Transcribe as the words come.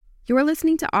You are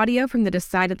listening to audio from the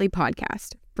Decidedly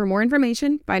podcast. For more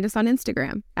information, find us on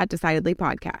Instagram at Decidedly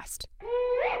Podcast.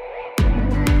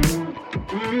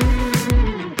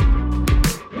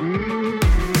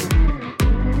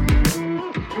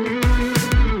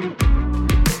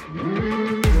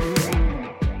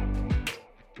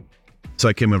 So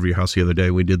I came over to your house the other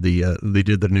day. We did they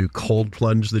did the new cold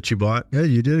plunge that you bought. Yeah,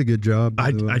 you did a good job.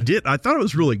 I did. I thought it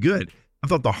was really good. I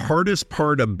thought the hardest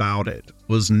part about it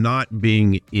was not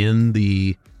being in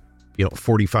the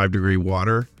 45-degree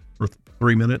water for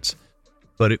 3 minutes,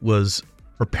 but it was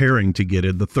preparing to get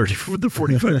in the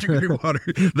 45-degree water.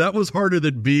 That was harder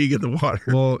than being in the water.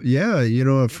 Well, yeah,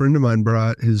 a friend of mine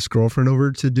brought his girlfriend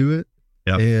over to do it,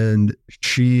 and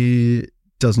she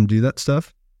doesn't do that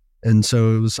stuff. And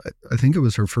so I think it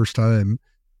was her first time,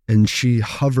 and she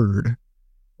hovered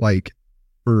like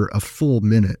for a full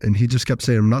minute, and he just kept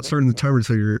saying, I'm not starting the timer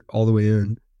until you're all the way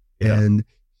in. Yeah. And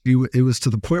it was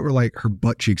to the point where like her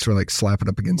butt cheeks were like slapping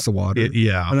up against the water.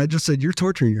 And I just said, you're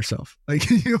torturing yourself. Like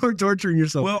you are torturing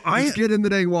yourself. Well, just get in the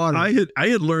dang water. I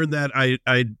had learned that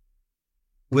I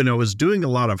when I was doing a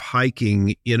lot of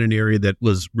hiking in an area that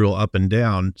was real up and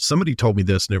down, somebody told me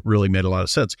this and it really made a lot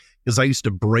of sense, because I used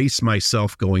to brace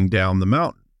myself going down the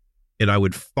mountain and I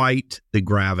would fight the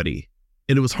gravity.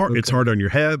 And it was hard. Okay. It's hard on your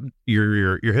head,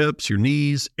 your hips, your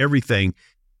knees, everything.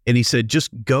 And he said, just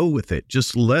go with it.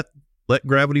 Just let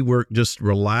gravity work. Just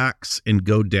relax and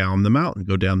go down the mountain,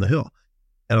 go down the hill.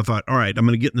 And I thought, all right, I'm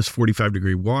going to get in this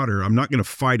 45-degree water. I'm not going to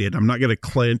fight it. I'm not going to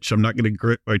clench. I'm not going to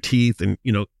grit my teeth and,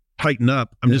 tighten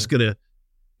up. I'm just going to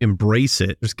embrace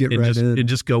it. Just get right in. And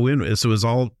just go in. So it was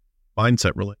all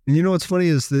mindset related. And what's funny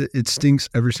is that it stinks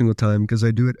every single time because I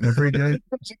do it every day.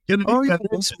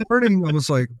 This morning I was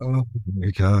like, oh my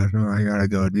God, I got to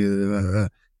go do that.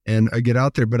 And I get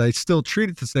out there, but I still treat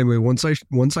it the same way.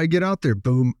 Once I get out there,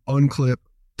 boom, unclip,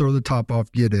 throw the top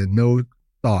off, get in, no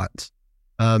thoughts.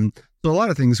 So a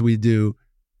lot of things we do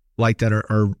like that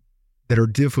are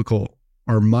difficult.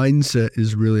 Our mindset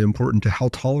is really important to how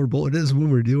tolerable it is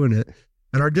when we're doing it.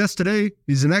 And our guest today,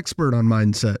 he's an expert on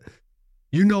mindset.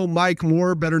 Mike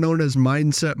Moor, better known as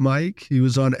Mindset Mike. He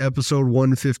was on episode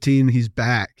 115. He's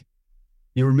back.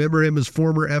 You remember him as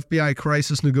former FBI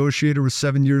crisis negotiator with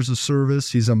 7 years of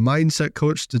service. He's a mindset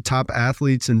coach to top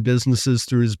athletes and businesses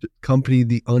through his company,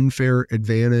 The Unfair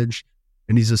Advantage.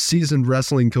 And he's a seasoned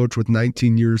wrestling coach with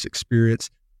 19 years experience.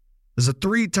 As a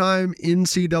 3-time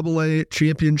NCAA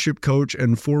championship coach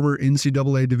and former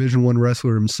NCAA Division I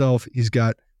wrestler himself, he's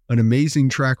got an amazing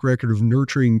track record of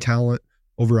nurturing talent,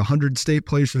 over 100 state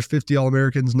placers, 50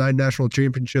 All-Americans, 9 national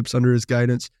championships under his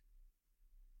guidance.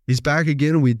 He's back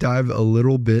again, and we dive a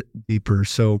little bit deeper.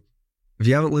 So if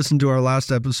you haven't listened to our last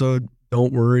episode,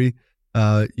 don't worry.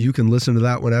 You can listen to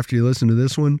that one after you listen to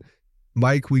this one.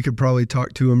 Mike, we could probably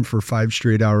talk to him for 5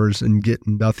 straight hours and get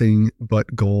nothing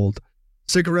but gold.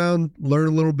 Stick around, learn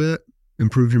a little bit,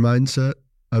 improve your mindset.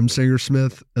 I'm Sanger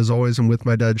Smith. As always, I'm with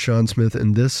my dad, Sean Smith,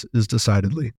 and this is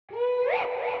Decidedly.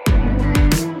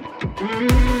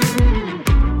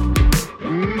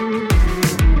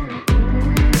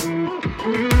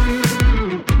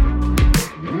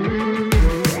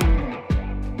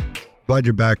 Glad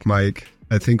you're back, Mike.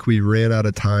 I think we ran out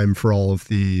of time for all of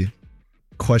the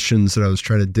questions that I was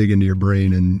trying to dig into your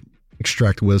brain and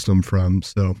extract wisdom from.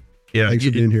 So yeah, thanks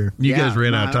for being here. You guys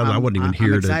ran out of time. I wasn't even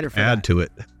here to add to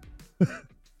it.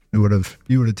 You would have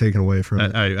taken away from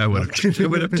it. I would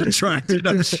have detracted,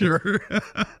 I'm sure.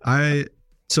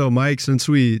 So Mike, since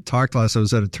we talked last, I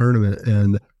was at a tournament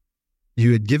and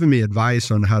you had given me advice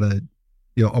on how to,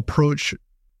 approach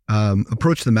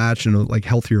the match in a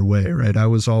healthier way, right? I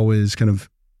was always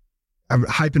I'm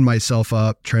hyping myself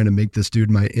up, trying to make this dude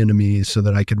my enemy so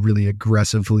that I could really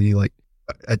aggressively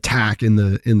attack in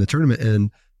the tournament.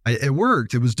 And it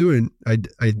worked. It was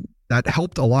that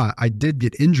helped a lot. I did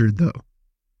get injured though.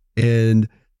 And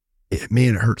it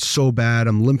hurt so bad.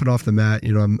 I'm limping off the mat.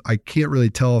 I can't really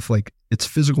tell if it's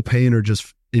physical pain or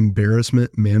just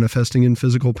embarrassment manifesting in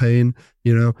physical pain,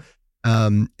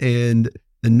 and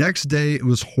the next day it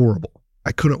was horrible.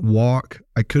 I couldn't walk.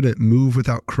 I couldn't move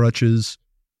without crutches.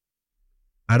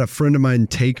 I had a friend of mine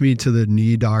take me to the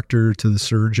knee doctor, to the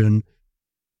surgeon.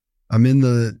 I'm in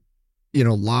the,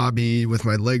 lobby with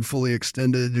my leg fully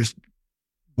extended, just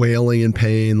wailing in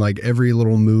pain. Every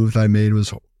little move I made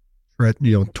was,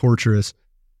 torturous.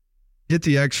 Get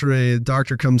the x-ray. The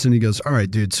doctor comes in. He goes, all right,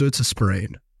 dude, so it's a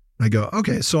sprain. I go,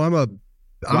 okay, so I'm a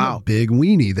big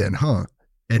weenie then, huh?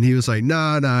 And he was like,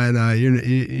 nah,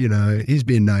 he's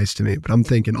being nice to me. But I'm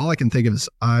thinking, all I can think of is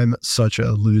I'm such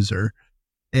a loser.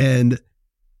 And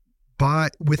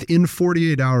within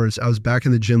 48 hours, I was back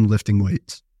in the gym lifting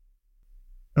weights.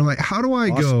 I'm like, how do I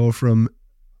go from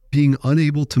being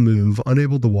unable to move,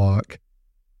 unable to walk,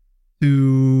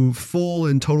 to full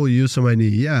and total use of my knee?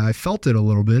 Yeah, I felt it a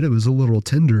little bit. It was a little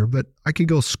tender, but I could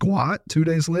go squat 2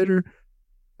 days later.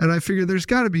 And I figured there's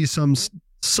got to be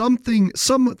something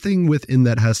within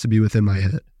that has to be within my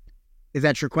head. Is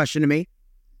that your question to me?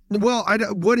 Well,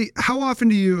 how often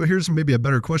do you, here's maybe a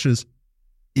better question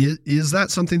is that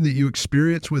something that you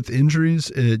experience with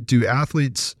injuries? Do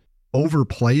athletes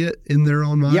overplay it in their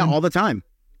own mind? Yeah, all the time.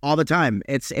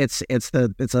 It's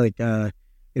like,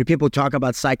 people talk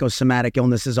about psychosomatic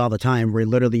illnesses all the time, where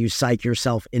literally you psych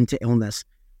yourself into illness.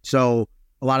 So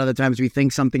a lot of the times we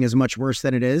think something is much worse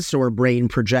than it is. So our brain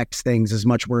projects things as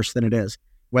much worse than it is,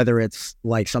 whether it's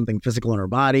like something physical in our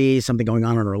body, something going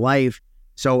on in our life.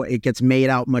 So it gets made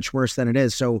out much worse than it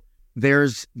is. So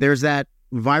there's that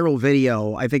viral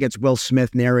video. I think it's Will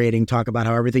Smith narrating, talk about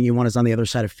how everything you want is on the other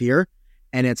side of fear.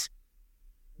 And it's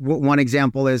one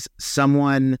example is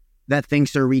someone that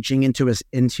thinks they're reaching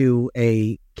into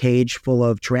a cage full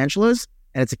of tarantulas,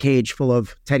 and it's a cage full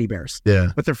of teddy bears.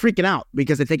 Yeah. But they're freaking out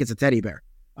because they think it's a teddy bear.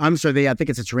 I think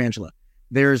it's a tarantula.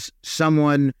 There's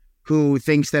someone who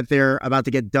thinks that they're about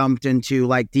to get dumped into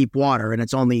like deep water and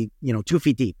it's only, 2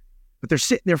 feet deep. But they're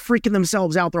freaking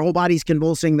themselves out. Their whole body's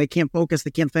convulsing. They can't focus. They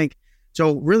can't think.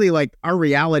 So really, like, our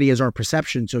reality is our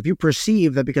perception. So if you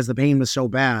perceive that because the pain was so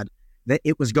bad that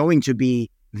it was going to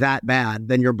be that bad,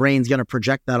 then your brain's going to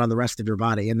project that on the rest of your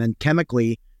body. And then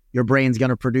chemically, your brain's going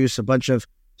to produce a bunch of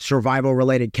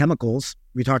survival-related chemicals.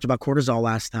 We talked about cortisol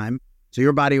last time. So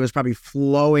your body was probably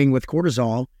flowing with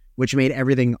cortisol, which made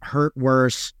everything hurt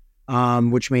worse,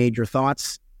 which made your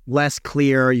thoughts less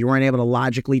clear. You weren't able to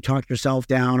logically talk yourself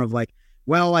down of like,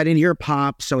 well, I didn't hear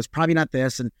pop, so it's probably not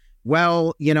this. And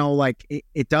well,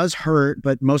 it does hurt,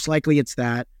 but most likely it's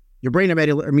that. Your brain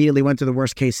immediately went to the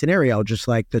worst case scenario, just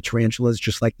like the tarantulas,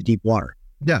 just like the deep water.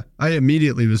 Yeah, I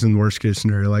immediately was in the worst case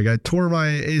scenario. Like, I tore my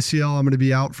ACL. I'm going to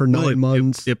be out for 9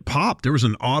 months. It popped. There was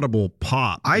an audible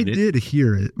pop. I did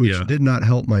hear it, which did not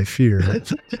help my fear.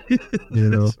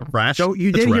 So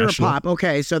you did hear a pop.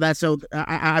 Okay, so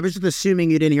I was just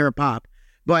assuming you didn't hear a pop.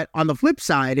 But on the flip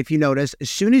side, if you notice, as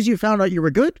soon as you found out you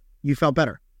were good, you felt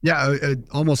better. Yeah,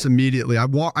 almost immediately. I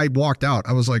walked out.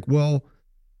 I was like, well,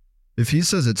 if he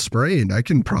says it's sprained, I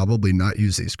can probably not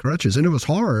use these crutches. And it was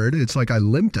hard. It's like I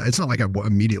limped. It's not like I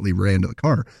immediately ran to the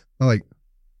car.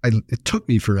 It took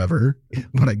me forever,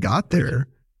 but I got there.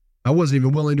 I wasn't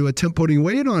even willing to attempt putting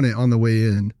weight on it on the way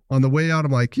in. On the way out,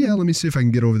 I'm like, yeah, let me see if I can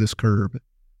get over this curb.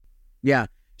 Yeah.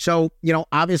 So,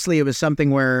 obviously it was something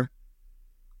where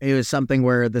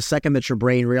the second that your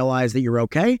brain realized that you're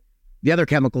okay, the other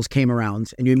chemicals came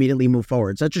around and you immediately move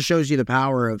forward. So that just shows you the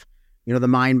power of, the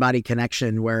mind-body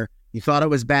connection, where you thought it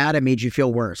was bad, it made you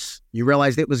feel worse. You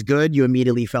realized it was good, you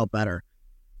immediately felt better.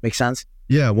 Make sense?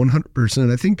 Yeah,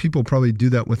 100%. I think people probably do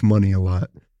that with money a lot.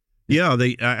 Yeah,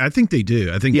 I think they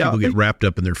do. I think people get wrapped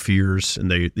up in their fears,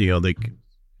 and they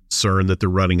concerned that they're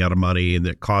running out of money, and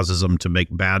that causes them to make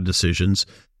bad decisions.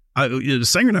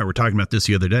 Sanger and I were talking about this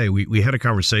the other day. We had a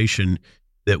conversation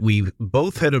that we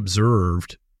both had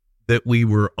observed that we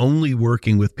were only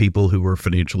working with people who were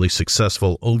financially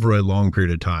successful over a long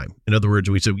period of time. In other words,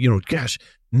 we said, gosh,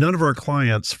 none of our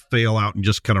clients fail out and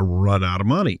just kind of run out of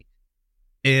money.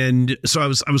 And so I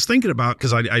was thinking about,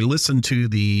 because I listened to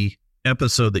the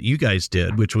episode that you guys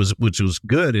did, which was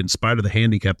good in spite of the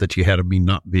handicap that you had of me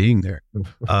not being there.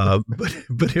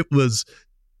 But it was,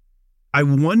 I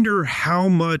wonder how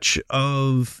much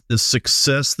of the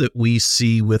success that we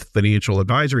see with financial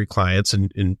advisory clients,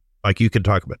 and like you could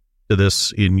talk about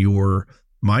this in your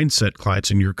mindset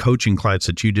clients and your coaching clients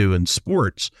that you do in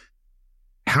sports,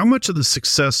 how much of the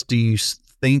success do you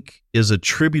think is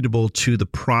attributable to the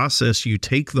process you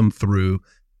take them through,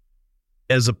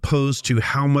 as opposed to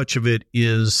how much of it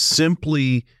is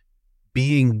simply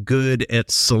being good at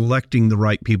selecting the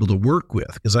right people to work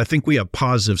with? Because I think we have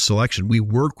positive selection. We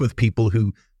work with people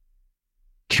who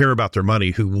care about their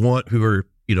money, who are,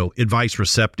 advice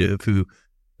receptive, who,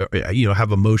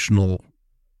 have emotional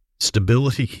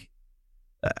stability.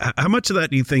 How much of that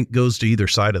do you think goes to either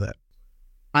side of that?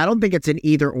 I don't think it's an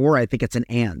either or. I think it's an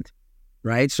and,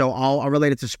 right? So I'll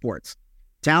relate it to sports.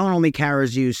 Talent only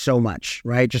carries you so much,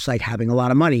 right? Just like having a lot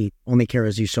of money only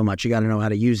carries you so much. You got to know how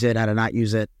to use it, how to not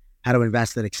use it, how to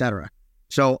invest it, etc.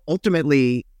 So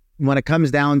ultimately, when it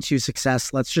comes down to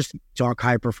success, let's just talk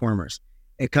high performers.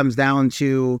 It comes down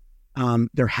to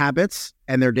their habits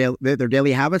and their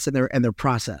daily habits and their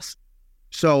process.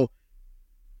 So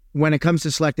when it comes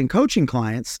to selecting coaching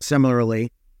clients, similarly,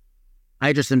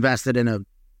 I just invested in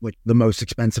the most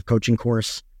expensive coaching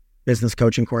course, business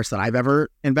coaching course that I've ever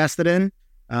invested in.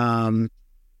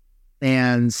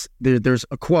 And there's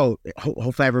a quote,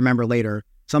 hopefully I remember later,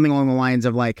 something along the lines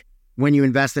of like, when you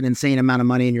invest an insane amount of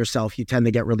money in yourself, you tend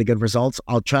to get really good results.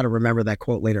 I'll try to remember that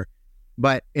quote later.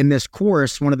 But in this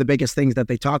course, one of the biggest things that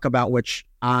they talk about, which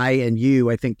I and you,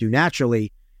 I think, do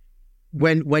naturally,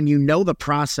 when you know the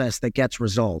process that gets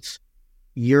results,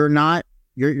 you're not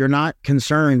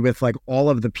concerned with like all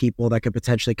of the people that could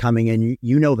potentially coming in.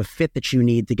 You know the fit that you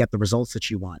need to get the results that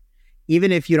you want.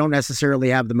 Even if you don't necessarily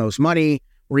have the most money,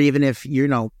 or even if,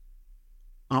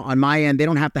 on my end, they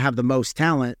don't have to have the most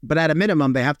talent, but at a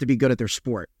minimum, they have to be good at their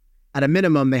sport. At a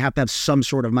minimum, they have to have some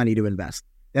sort of money to invest.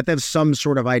 They have to have some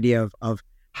sort of idea of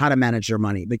how to manage their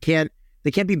money. They can't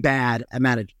be bad at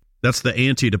managing. That's the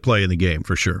ante to play in the game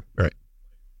for sure. Right.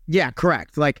 Yeah,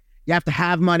 correct. Like you have to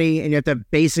have money and you have to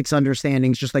have basics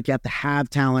understandings, just like you have to have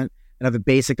talent and have a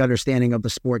basic understanding of the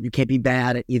sport. You can't be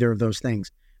bad at either of those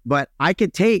things. But I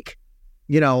could take,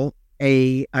 I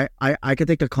could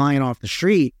take a client off the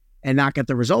street and not get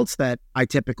the results that I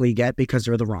typically get because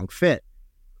they're the wrong fit.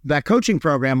 That coaching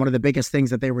program, one of the biggest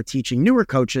things that they were teaching newer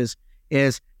coaches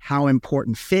is how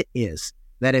important fit is.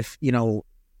 That if,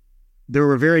 there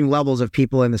were varying levels of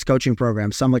people in this coaching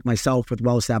program, some like myself with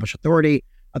well-established authority,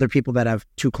 other people that have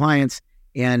 2 clients.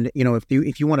 And,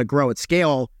 if you want to grow at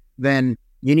scale, then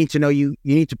you need to know you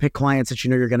need to pick clients that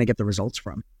you're going to get the results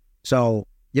from. So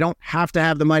you don't have to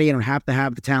have the money, you don't have to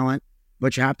have the talent,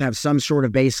 but you have to have some sort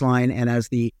of baseline. And as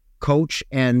the coach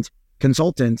and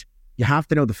consultant, you have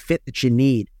to know the fit that you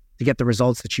need to get the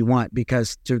results that you want,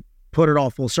 because to put it all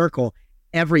full circle,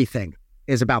 everything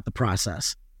is about the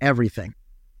process, everything,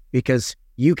 because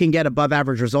you can get above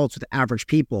average results with average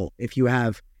people if you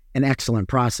have an excellent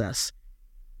process.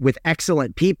 With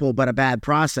excellent people, but a bad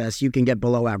process, you can get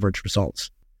below average results.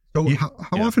 So how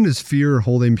often is fear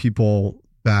holding people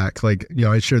back? Like,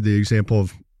 I shared the example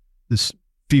of this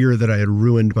fear that I had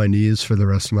ruined my knees for the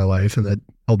rest of my life, and that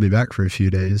held me back for a few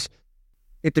days.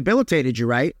 It debilitated you,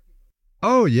 right?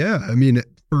 Oh yeah. I mean,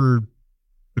 for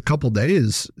a couple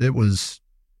days, I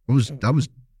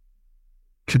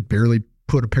could barely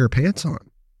put a pair of pants on.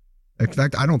 In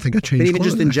fact, I don't think I changed. But even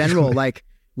clothes, just in general, actually.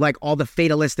 like all the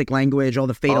fatalistic language, all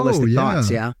the fatalistic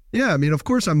thoughts. Yeah. Yeah. I mean, of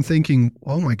course I'm thinking,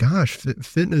 oh my gosh,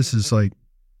 fitness is like,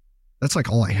 that's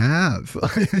like all I have.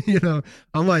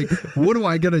 I'm like, what am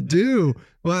I going to do?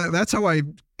 Well, that's how I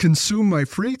consume my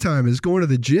free time, is going to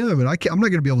the gym. And I'm not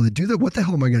going to be able to do that. What the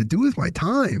hell am I going to do with my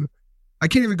time? I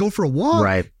can't even go for a walk.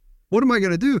 Right. What am I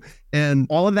going to do? And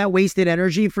all of that wasted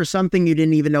energy for something you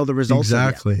didn't even know the results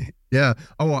exactly. of yet. Yeah.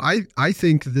 Oh, I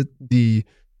think that the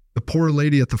poor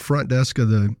lady at the front desk of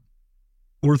the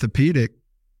orthopedic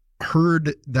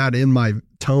heard that in my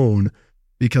tone,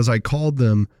 because I called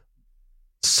them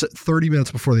 30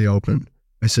 minutes before they opened.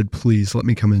 I said, please let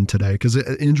me come in today, because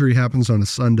injury happens on a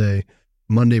Sunday.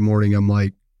 Monday morning, I'm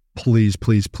like, please,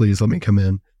 please, please let me come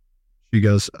in. She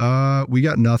goes, we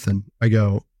got nothing. I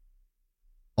go,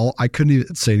 I couldn't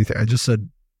even say anything. I just said,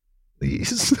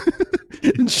 please.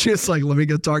 And she's like, let me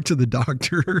go talk to the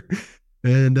doctor.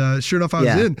 And sure enough, I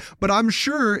was in. But I'm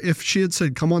sure if she had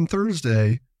said, come on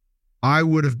Thursday, I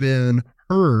would have been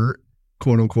her,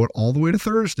 quote unquote, all the way to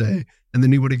Thursday. And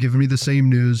then he would have given me the same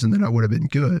news, and then I would have been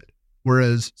good.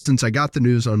 Whereas since I got the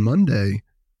news on Monday,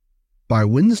 by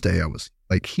Wednesday, I was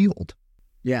like healed.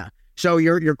 Yeah. So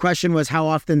your question was, how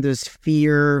often does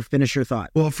fear finish your thought?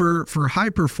 Well, for high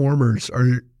performers,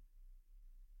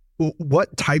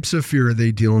 what types of fear are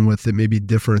they dealing with that may be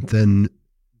different than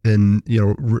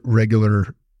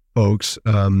regular folks?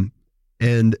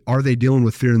 And are they dealing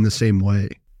with fear in the same way?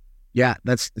 Yeah,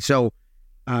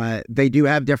 they do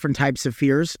have different types of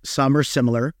fears. Some are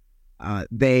similar.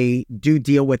 They do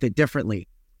deal with it differently.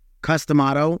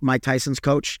 Customato, Mike Tyson's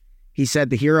coach, he said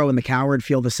the hero and the coward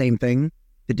feel the same thing.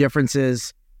 The difference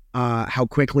is how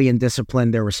quickly and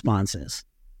disciplined their response is,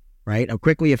 right? How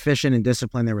quickly, efficient, and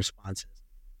disciplined their response is.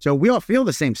 So we all feel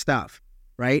the same stuff,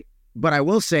 right? But I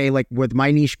will say, like with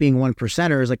my niche being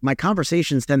 1%ers, like my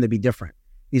conversations tend to be different.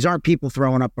 These aren't people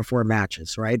throwing up before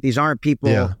matches, right? These aren't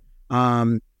people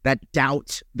that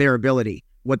doubt their ability.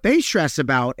 What they stress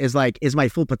about is like, is my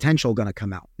full potential going to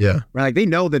come out? Yeah. Right. Like they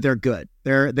know that they're good.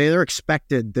 They're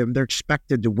expected. They're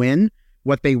expected to win.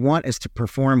 What they want is to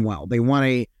perform well. They want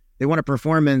a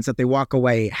performance that they walk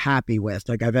away happy with.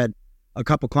 Like I've had a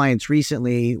couple clients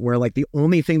recently where like the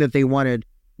only thing that they wanted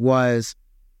was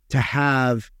to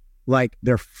have like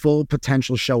their full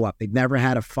potential show up. They've never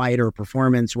had a fight or a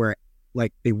performance where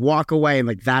like they walk away and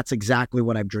like, that's exactly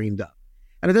what I've dreamed of.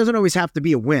 And it doesn't always have to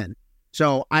be a win.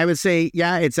 So I would say,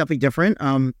 yeah, it's definitely different.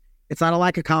 It's not a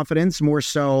lack of confidence, more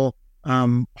so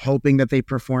hoping that they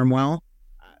perform well.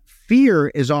 Fear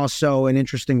is also an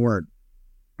interesting word,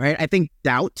 right? I think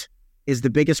doubt is the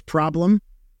biggest problem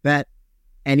that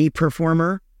any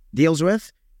performer deals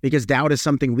with, because doubt is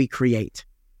something we create.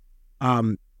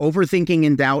 Overthinking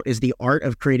and doubt is the art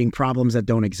of creating problems that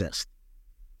don't exist.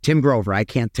 Tim Grover, I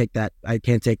can't take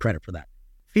credit for that.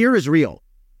 Fear is real.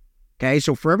 Okay,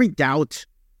 so for every doubt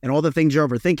and all the things you're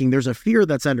overthinking, there's a fear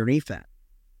that's underneath that.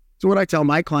 So what I tell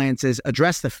my clients is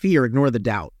address the fear, ignore the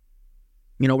doubt.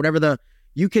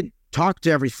 You could talk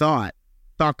to every thought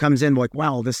comes in like,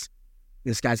 wow, this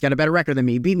guy's got a better record than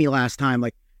me, beat me last time.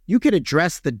 Like, you could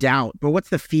address the doubt, but what's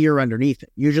the fear underneath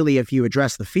it? Usually if you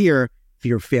address the fear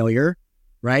of failure,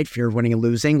 right? Fear of winning and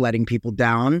losing, letting people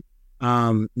down,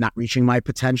 not reaching my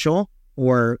potential,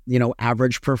 or,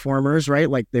 average performers, right?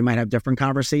 Like, they might have different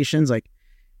conversations. Like,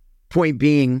 point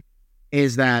being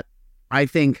is that I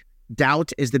think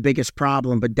doubt is the biggest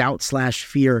problem, but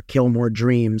doubt/fear kill more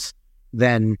dreams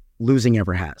than losing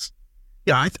ever has.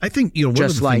 Yeah, I think, one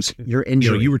just of the like things, your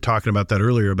injury. You were talking about that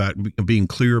earlier about being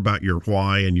clear about your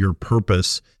why and your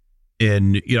purpose.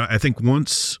 And, I think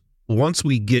once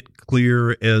we get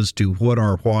clear as to what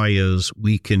our why is,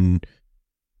 we can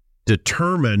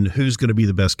determine who's going to be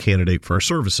the best candidate for our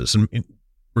services. And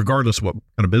regardless of what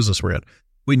kind of business we're in,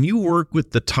 when you work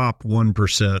with the top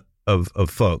 1% of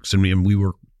folks, and we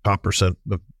work top percent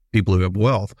of people who have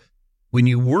wealth, when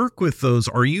you work with those,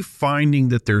 are you finding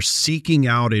that they're seeking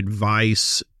out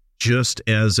advice just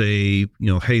as a,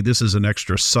 hey, this is an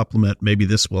extra supplement, maybe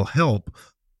this will help?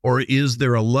 Or is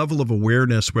there a level of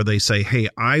awareness where they say, hey,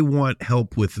 I want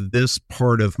help with this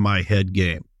part of my head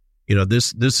game?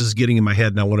 This is getting in my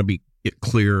head and I want to get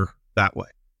clear that way?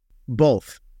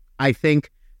 Both. I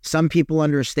think some people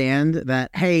understand that,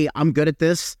 hey, I'm good at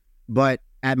this, but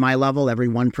at my level, every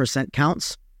 1%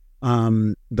 counts.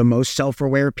 The most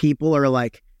self-aware people are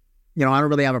like, I don't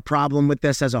really have a problem with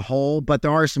this as a whole, but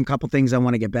there are some couple things I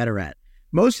want to get better at.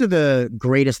 Most of the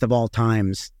greatest of all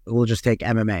times, we'll just take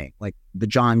MMA, like the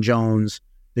John Jones,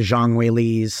 the Zhang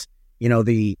Weili's,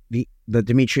 the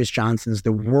Demetrius Johnsons,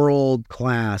 the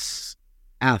world-class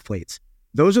athletes.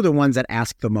 Those are the ones that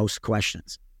ask the most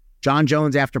questions. John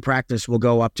Jones, after practice, will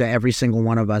go up to every single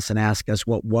one of us and ask us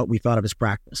what we thought of his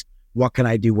practice. What can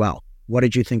I do well? What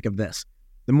did you think of this?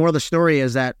 The moral of the story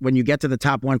is that when you get to the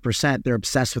top 1%, they're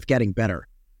obsessed with getting better.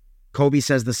 Kobe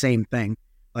says the same thing.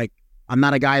 Like, I'm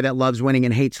not a guy that loves winning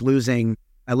and hates losing.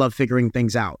 I love figuring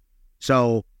things out.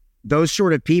 So those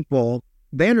sort of people,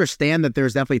 they understand that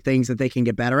there's definitely things that they can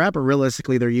get better at, but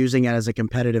realistically, they're using it as a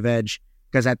competitive edge,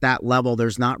 because at that level,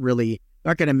 there's not going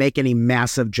to make any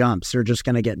massive jumps. They're just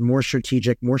going to get more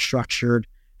strategic, more structured,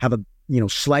 have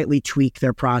slightly tweak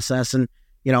their process. And,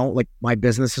 like my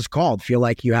business is called, feel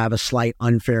like you have a slight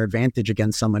unfair advantage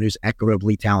against someone who's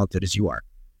equitably talented as you are.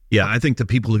 Yeah, I think the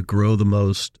people who grow the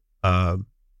most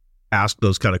ask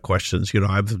those kind of questions.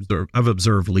 I've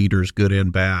observed leaders, good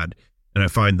and bad, and I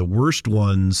find the worst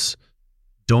ones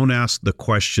don't ask the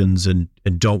questions and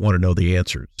don't want to know the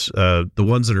answers. The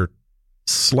ones that are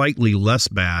slightly less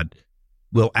bad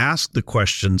will ask the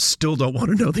questions, still don't want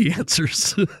to know the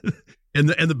answers. And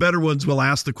the better ones will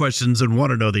ask the questions and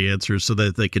want to know the answers so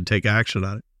that they can take action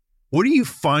on it. What are you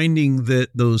finding that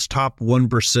those top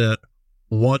 1%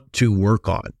 want to work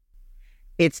on?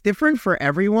 It's different for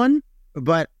everyone,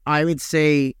 but I would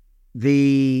say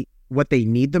what they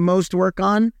need the most work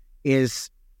on is,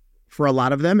 for a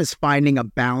lot of them, is finding a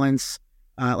balance,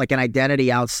 like an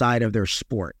identity outside of their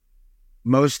sport.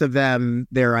 Most of them,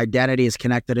 their identity is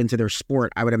connected into their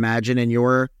sport. I would imagine in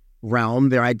your realm,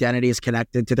 their identity is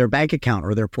connected to their bank account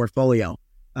or their portfolio.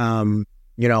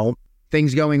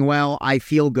 Things going well, I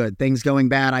feel good. Things going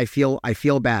bad, I feel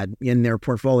bad in their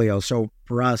portfolio. So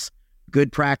for us,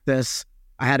 good practice,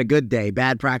 I had a good day.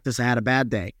 Bad practice, I had a bad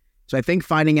day. So I think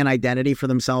finding an identity for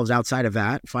themselves outside of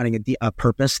that, finding a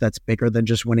purpose that's bigger than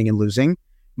just winning and losing.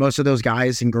 Most of those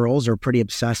guys and girls are pretty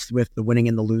obsessed with the winning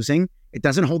and the losing. It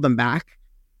doesn't hold them back,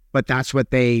 but that's what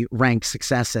they rank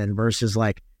success in, versus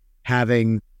like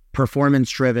having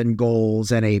performance-driven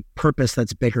goals and a purpose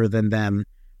that's bigger than them.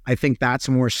 I think that's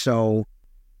more so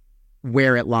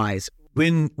where it lies.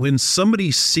 When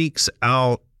somebody seeks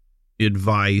out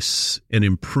advice and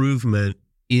improvement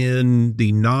in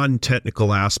the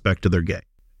non-technical aspect of their game,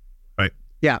 right?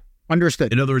 Yeah,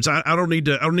 understood. In other words, I don't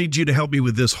need you to help me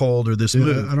with this hold or this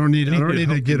move. I don't need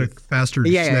to get a faster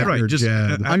snap or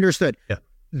jab. Understood. Yeah.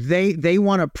 They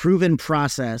want a proven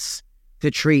process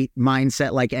to treat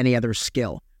mindset like any other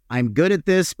skill. I'm good at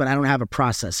this, but I don't have a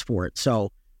process for it.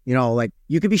 So,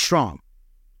 you could be strong,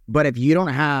 but if you don't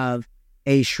have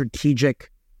a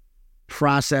strategic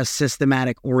process,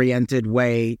 systematic oriented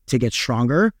way to get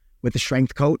stronger with a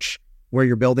strength coach, where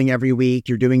you're building every week,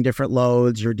 you're doing different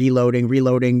loads, you're deloading,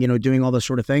 reloading, doing all those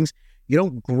sort of things, You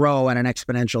don't grow at an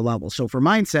exponential level. So for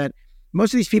mindset,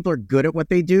 most of these people are good at what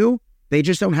they do. They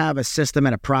just don't have a system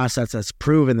and a process that's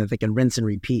proven that they can rinse and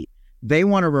repeat. They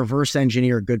want to reverse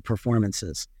engineer good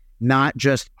performances, not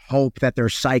just hope that their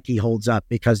psyche holds up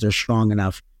because they're strong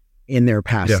enough in their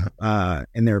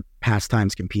past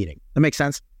times competing. That makes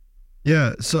sense?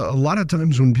 Yeah. So a lot of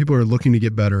times when people are looking to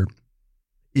get better,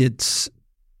 it's,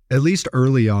 at least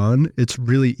early on, it's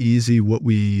really easy what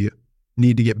we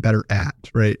need to get better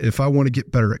at, right? If I want to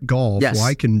get better at golf, well,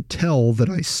 I can tell that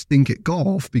I stink at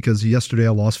golf because yesterday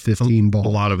I lost 15 balls. A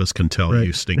lot of us can tell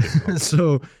you stink at golf.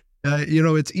 So,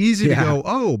 it's easy to go,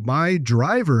 oh, my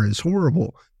driver is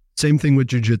horrible. Same thing with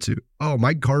jiu-jitsu. Oh,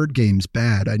 my guard game's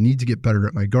bad. I need to get better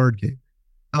at my guard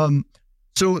game.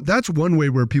 So that's one way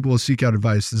where people will seek out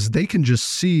advice, is they can just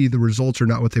see the results are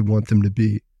not what they want them to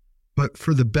be. But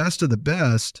for the best of the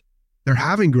best, they're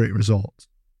having great results,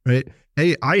 right?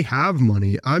 Hey, I have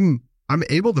money. I'm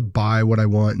able to buy what I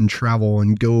want and travel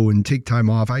and go and take time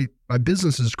off. My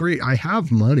business is great. I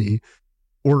have money,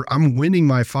 or I'm winning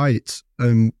my fights.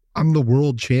 I'm the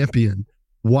world champion.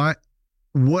 How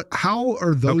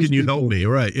are those? How can you people, help me?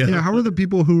 Right. Yeah. How are the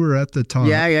people who are at the top?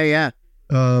 Yeah.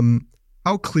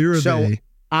 How clear are they?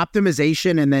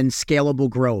 Optimization and then scalable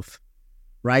growth,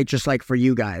 right? Just like for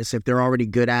you guys, if they're already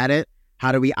good at it,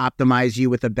 how do we optimize you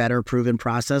with a better proven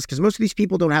process? Because most of these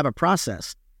people don't have a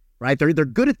process, right? They're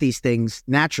good at these things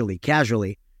naturally,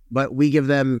 casually, but we give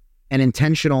them an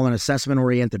intentional and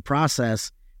assessment-oriented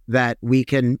process that we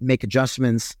can make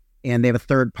adjustments, and they have a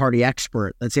third-party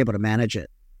expert that's able to manage it.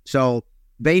 So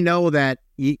they know that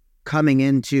coming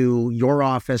into your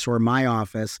office or my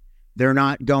office, they're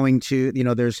not going to,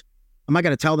 I'm not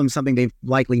going to tell them something they've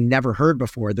likely never heard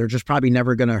before. They're just probably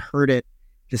never going to heard it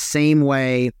the same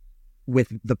way,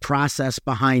 with the process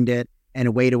behind it and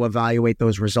a way to evaluate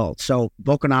those results. So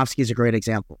Volkanovski is a great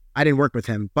example. I didn't work with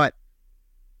him, but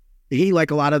he,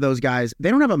 like a lot of those guys, they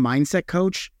don't have a mindset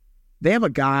coach. They have a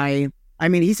guy,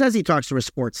 he says he talks to a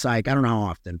sports psych. I don't know how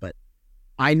often, but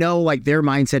I know like their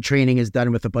mindset training is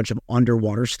done with a bunch of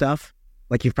underwater stuff.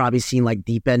 Like you've probably seen like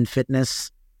Deep End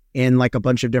Fitness in like a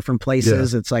bunch of different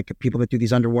places. Yeah. It's like people that do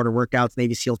these underwater workouts,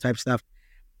 Navy SEAL type stuff.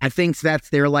 I think that's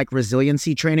their like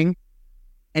resiliency training.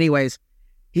 Anyways,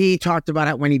 he talked about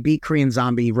how when he beat Korean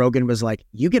Zombie, Rogan was like,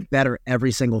 you get better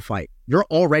every single fight. You're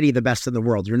already the best in the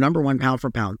world. You're number one pound for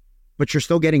pound, but you're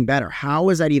still getting better. How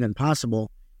is that even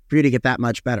possible for you to get that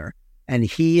much better? And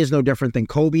he is no different than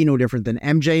Kobe, no different than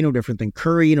MJ, no different than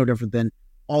Curry, no different than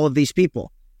all of these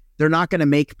people. They're not going to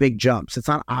make big jumps. It's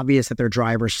not obvious that their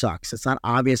driver sucks. It's not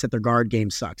obvious that their guard game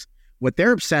sucks. What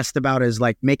they're obsessed about is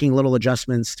like making little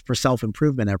adjustments for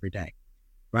self-improvement every day.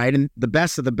 Right. And the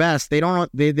best of the best, they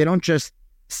don't just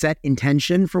set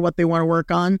intention for what they want to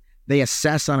work on. They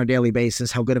assess on a daily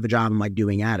basis how good of a job am I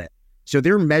doing at it. So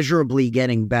they're measurably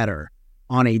getting better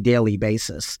on a daily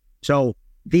basis. So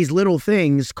these little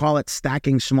things, call it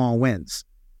stacking small wins.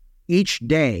 Each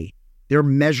day, they're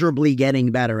measurably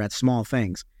getting better at small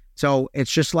things. So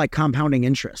it's just like compounding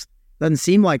interest. Doesn't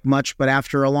seem like much, but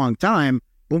after a long time,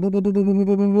 boom, boom, boom, boom, boom, boom,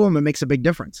 boom, boom, boom, it makes a big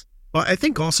difference. Well, I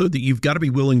think also that you've got to be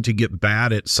willing to get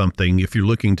bad at something if you're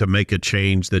looking to make a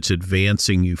change that's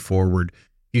advancing you forward.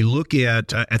 You look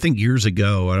at, I think years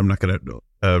ago, and I'm not going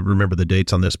to remember the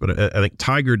dates on this, but I think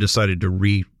Tiger decided to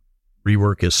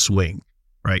rework his swing,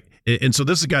 right? And so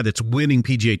this is a guy that's winning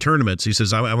PGA tournaments. He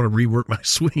says, I want to rework my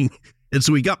swing. And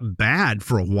so he got bad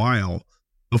for a while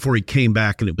before he came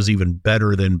back, and it was even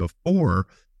better than before.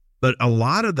 But a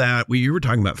lot of that, you were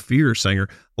talking about fear, Sanger.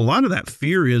 A lot of that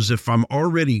fear is if I'm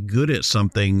already good at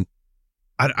something,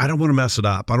 I don't want to mess it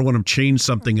up. I don't want to change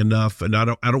something enough, and I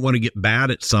don't want to get bad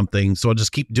at something. So I'll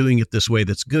just keep doing it this way.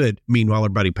 That's good. Meanwhile,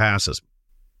 everybody passes.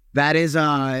 That's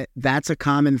a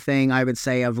common thing I would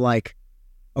say of like,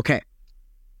 okay,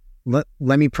 let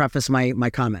me preface my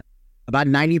comment. About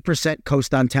 90%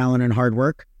 coast on talent and hard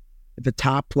work. At the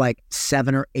top, like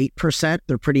 7 or 8%,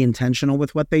 they're pretty intentional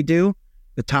with what they do.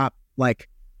 The top like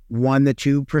 1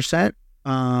 to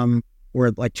 2%,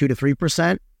 or like 2 to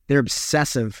 3%, they're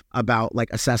obsessive about like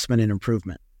assessment and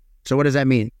improvement. So what does that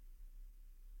mean?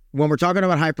 When we're talking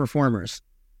about high performers,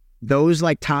 those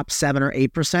like top 7 or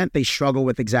 8%, they struggle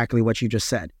with exactly what you just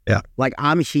said. Yeah. Like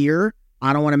I'm here,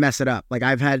 I don't want to mess it up. Like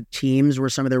I've had teams where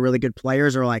some of their really good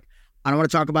players are like, I don't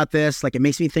want to talk about this. Like it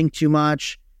makes me think too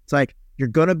much. It's like, you're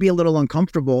going to be a little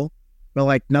uncomfortable, but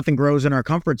like nothing grows in our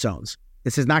comfort zones.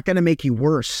 This is not going to make you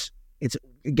worse. It's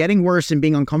getting worse and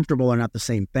being uncomfortable are not the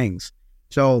same things.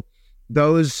 So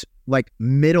those like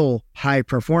middle high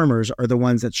performers are the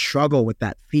ones that struggle with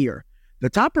that fear. The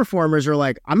top performers are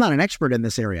like, I'm not an expert in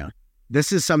this area.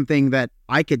 This is something that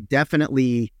I could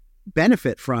definitely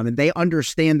benefit from, and they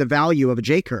understand the value of a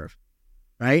J curve,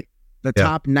 right? The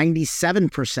top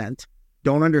 97%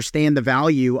 don't understand the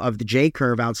value of the J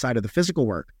curve outside of the physical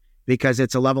work, because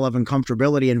it's a level of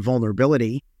uncomfortability and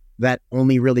vulnerability that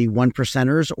only really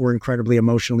 1%ers or incredibly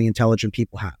emotionally intelligent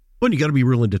people have. Well, you got to be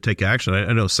willing to take action.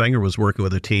 I know Sanger was working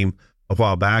with a team a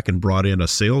while back and brought in a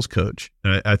sales coach.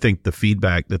 And I think the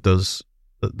feedback that those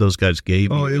guys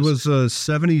gave. Oh, it was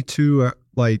 72,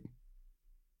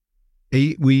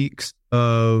 8 weeks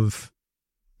of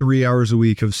 3 hours a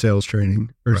week of sales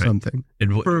training or something.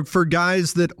 And for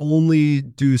guys that only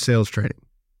do sales training.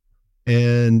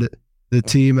 And the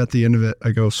team at the end of it,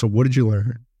 I go, so what did you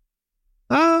learn?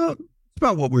 It's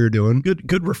about what we were doing.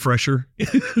 Good refresher.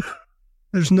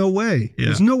 There's no way. Yeah.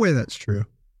 There's no way that's true.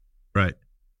 Right.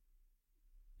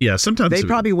 Yeah, sometimes they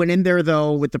probably went in there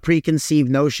though with the preconceived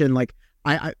notion. Like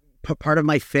I part of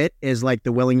my fit is like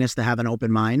the willingness to have an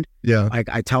open mind. Yeah.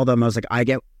 I tell them, I was like, I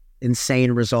get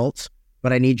insane results,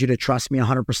 but I need you to trust me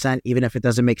 100%, even if it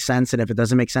doesn't make sense. And if it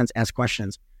doesn't make sense, ask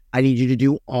questions. I need you to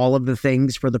do all of the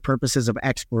things for the purposes of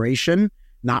exploration,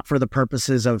 not for the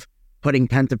purposes of putting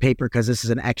pen to paper, because this is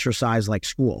an exercise like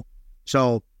school.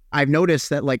 So I've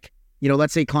noticed that, like,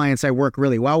 let's say clients I work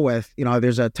really well with,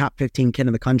 there's a top 15 kid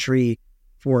in the country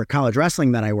for college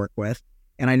wrestling that I work with.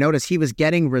 And I noticed he was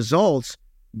getting results,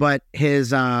 but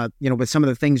his, with some of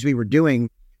the things we were doing,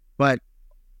 but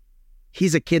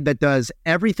he's a kid that does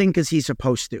everything because he's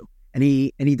supposed to. And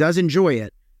he does enjoy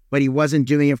it, but he wasn't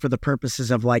doing it for the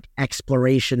purposes of like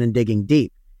exploration and digging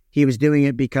deep. He was doing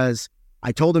it because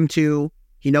I told him to.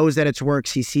 He knows that it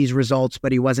works. He sees results,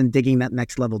 but he wasn't digging that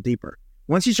next level deeper.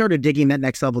 Once he started digging that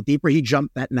next level deeper, he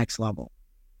jumped that next level.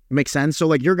 It makes sense? So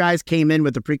like your guys came in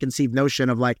with the preconceived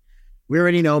notion of like, we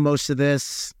already know most of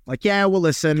this. Like, yeah, we'll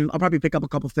listen. I'll probably pick up a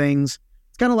couple things.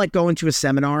 It's kind of like going to a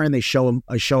seminar and they show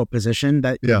a position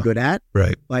that you're good at.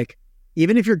 Right. Like,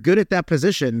 even if you're good at that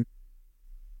position,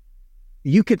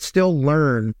 you could still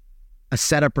learn a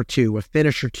setup or two, a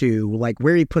finish or two, like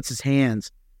where he puts his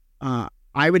hands.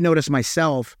 I would notice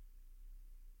myself,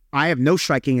 I have no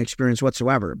striking experience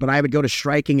whatsoever, but I would go to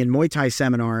striking and Muay Thai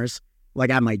seminars, like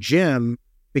at my gym,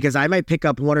 because I might pick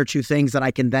up one or two things that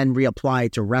I can then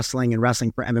reapply to wrestling and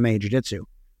wrestling for MMA and jiu-jitsu.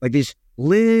 Like these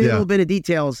little bit of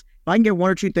details. If I can get one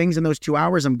or two things in those 2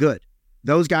 hours, I'm good.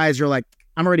 Those guys are like,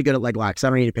 I'm already good at leg locks. I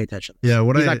don't need to pay attention. Yeah.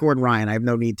 He's not Gordon Ryan. I have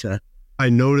no need to. I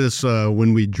notice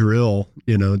when we drill,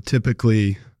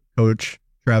 typically Coach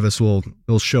Travis will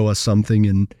show us something,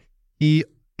 and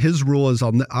his rule is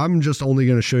I'm just only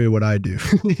going to show you what I do.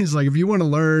 He's like, if you want to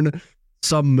learn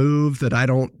some move that I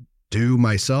don't do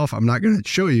myself, I'm not going to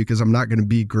show you because I'm not going to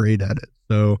be great at it.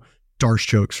 So Darce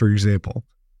chokes, for example,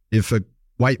 if a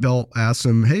white belt asks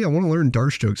him, hey, I want to learn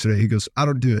Darce chokes today, he goes, I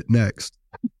don't do it, next.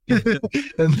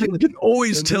 And you can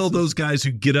always tell those guys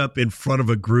who get up in front of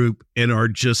a group and are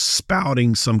just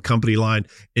spouting some company line,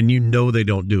 and they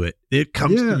don't do it. It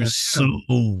comes through so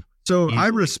easily. I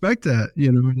respect that.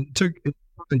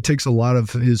 It takes a lot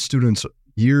of his students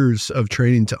years of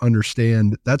training to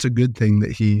understand that's a good thing,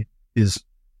 that he is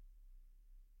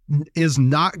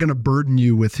not going to burden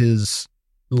you with his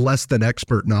less than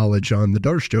expert knowledge on the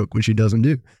Darce choke, which he doesn't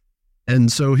do. And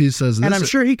so he says, and I'm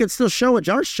sure he could still show a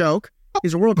Darce choke.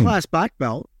 He's a world-class black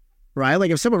belt, right?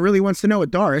 Like if someone really wants to know a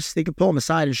Darce, they could pull him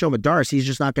aside and show him a Darce. He's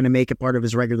just not going to make it part of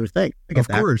his regular thing. Of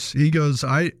course. He goes,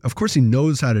 of course he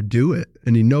knows how to do it,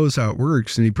 and he knows how it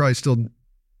works, and he probably still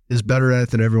is better at it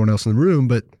than everyone else in the room,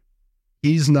 but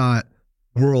he's not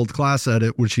world-class at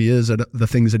it, which he is at the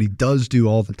things that he does do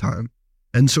all the time.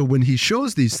 And so when he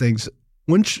shows these things,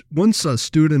 once a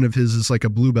student of his is like a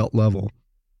blue belt level,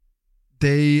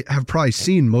 they have probably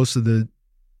seen most of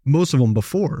them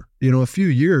before. A few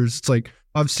years, it's like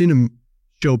I've seen him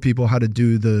show people how to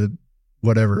do the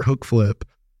whatever hook flip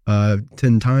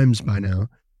 10 times by now.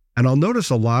 And I'll notice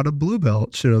a lot of blue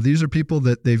belts, these are people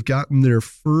that they've gotten their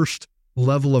first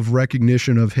level of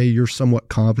recognition of, hey, you're somewhat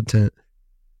competent,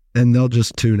 and they'll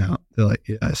just tune out. They're like,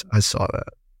 yeah, I saw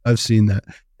that. I've seen that.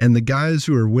 And the guys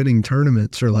who are winning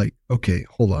tournaments are like, okay,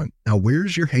 hold on. Now,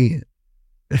 where's your hand?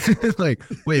 Like,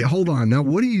 wait, hold on. Now,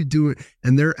 what are you doing?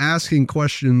 And they're asking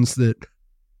questions that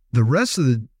the rest of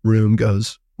the room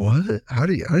goes, what?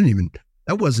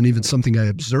 That wasn't even something I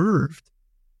observed.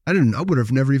 I would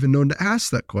have never even known to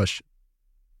ask that question.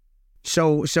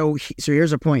 So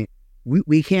here's a point.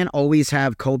 We can't always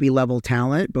have Kobe level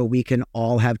talent, but we can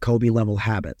all have Kobe level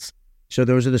habits. So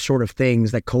those are the sort of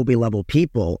things that Kobe level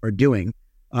people are doing.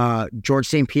 George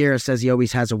St. Pierre says he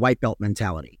always has a white belt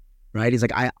mentality, right? He's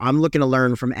like, I'm looking to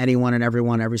learn from anyone and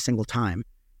everyone every single time.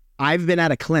 I've been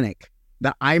at a clinic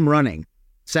that I'm running,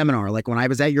 seminar, like when I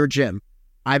was at your gym,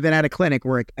 I've been at a clinic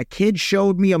where a kid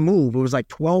showed me a move. It was like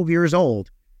 12 years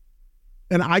old.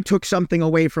 And I took something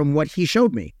away from what he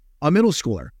showed me, a middle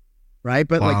schooler, right?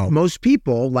 But Wow. like most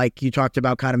people, like you talked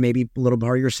about kind of maybe a little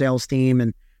part of your sales team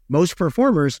and most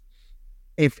performers,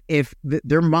 if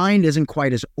their mind isn't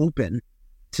quite as open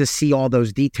to see all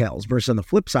those details versus on the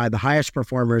flip side, the highest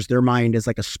performers, their mind is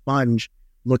like a sponge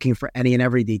looking for any and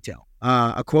every detail.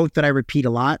 A quote that I repeat a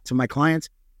lot to my clients,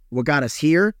 what got us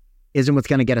here isn't what's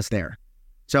going to get us there.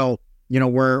 So,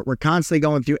 we're constantly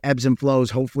going through ebbs and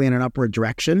flows, hopefully in an upward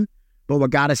direction, but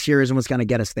what got us here isn't what's going to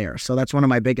get us there. So that's one of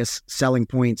my biggest selling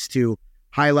points to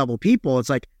high level people. It's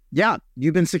like, yeah,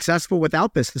 you've been successful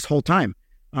without this whole time.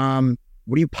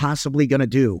 What are you possibly going to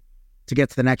do to get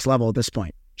to the next level at this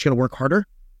point? You're going to work harder?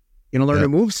 You're going to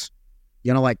learn new moves?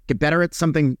 You're going to get better at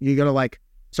something? You're going to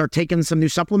start taking some new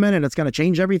supplement and it's going to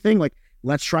change everything? Like,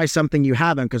 let's try something you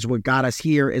haven't, because what got us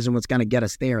here isn't what's going to get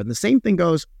us there. And the same thing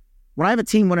goes when I have a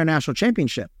team win a national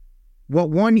championship. What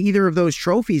won either of those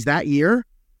trophies that year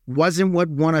wasn't what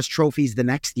won us trophies the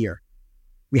next year.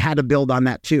 We had to build on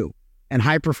that too. And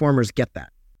high performers get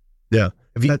that. Yeah.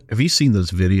 Have you seen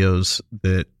those videos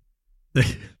that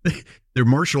they're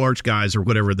martial arts guys or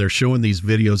whatever? They're showing these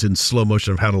videos in slow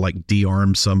motion of how to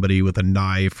de-arm somebody with a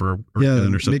knife or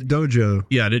gun or something. McDojo.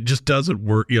 Yeah. And it just doesn't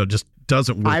work. Just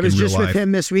doesn't work. I was just with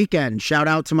him this weekend. Shout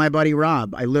out to my buddy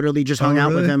Rob. I literally just hung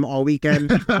out with him all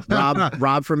weekend.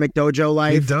 Rob from McDojo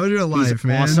Life. McDojo Life, He's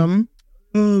man. Awesome.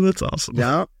 Oh, that's awesome.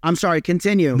 Yeah. I'm sorry.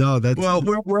 Continue. No, that's well.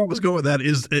 Where I was going with that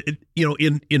is,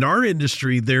 in our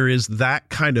industry, there is that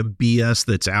kind of BS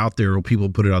that's out there. Where people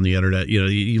put it on the internet.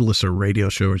 You listen to a radio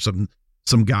show or some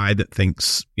guy that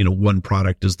thinks one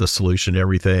product is the solution to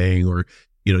everything, or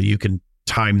you can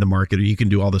time the market, or you can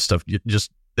do all this stuff.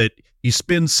 Just that you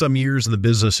spend some years in the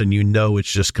business and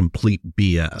it's just complete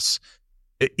BS.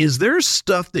 Is there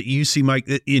stuff that you see, Mike,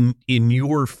 in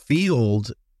your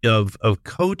field of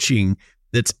coaching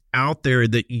that's out there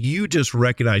that you just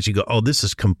recognize? You go, oh, this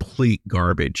is complete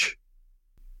garbage.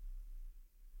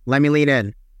 Let me lean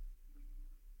in.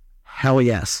 Hell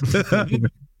yes.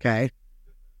 Okay.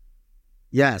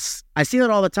 Yes. I see that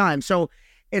all the time. So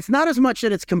it's not as much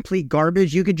that it's complete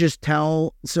garbage. You could just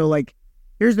tell. So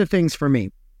here's the things for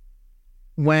me.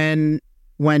 When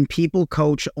people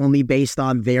coach only based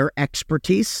on their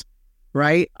expertise,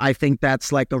 right? I think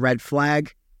that's like a red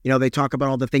flag. They talk about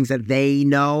all the things that they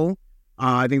know.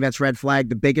 I think that's red flag.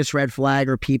 The biggest red flag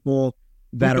are people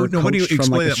that are coached what do you from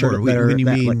explain a that more? certain When you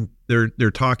mean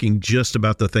they're talking just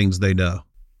about the things they know?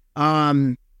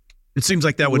 It seems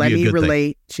like that would be a good thing. Let me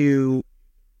relate to,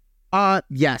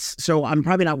 yes. So I'm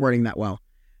probably not wording that well.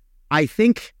 I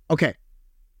think, okay,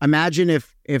 imagine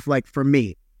if for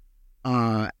me,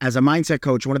 as a mindset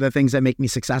coach, one of the things that make me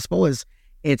successful is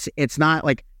it's not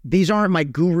these aren't my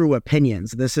guru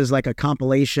opinions. This is like a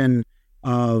compilation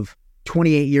of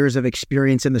 28 years of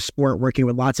experience in the sport, working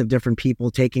with lots of different people,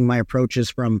 taking my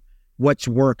approaches from what's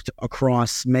worked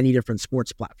across many different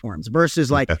sports platforms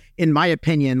versus in my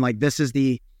opinion, this is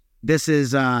the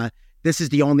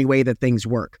only way that things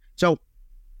work. So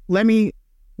let me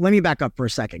back up for a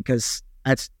second, because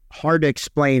that's hard to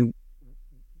explain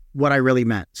what I really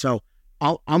meant. So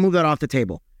I'll move that off the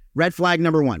table. Red flag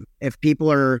number one, if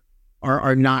people are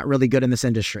not really good in this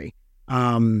industry,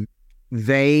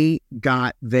 they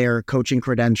got their coaching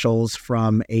credentials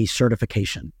from a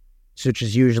certification, which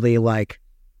is usually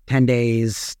 10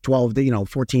 days, 12,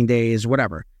 14 days,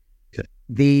 whatever.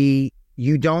 Okay.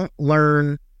 You don't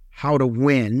learn how to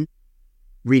win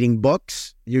reading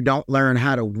books. You don't learn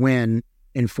how to win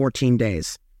in 14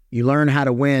 days. You learn how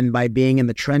to win by being in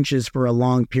the trenches for a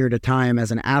long period of time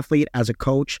as an athlete, as a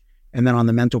coach, and then on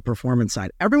the mental performance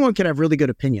side. Everyone can have really good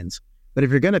opinions, but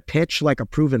if you're going to pitch a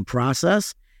proven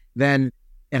process, then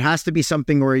it has to be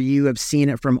something where you have seen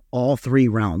it from all three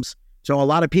realms. So a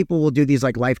lot of people will do these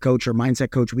life coach or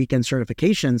mindset coach weekend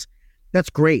certifications. That's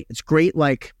great. It's great.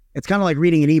 It's kind of like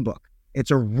reading an ebook.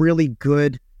 It's a really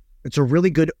good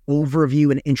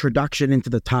overview and introduction into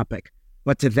the topic.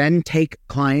 But to then take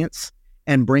clients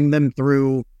and bring them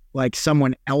through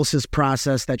someone else's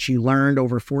process that you learned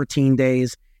over 14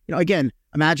 days. Again,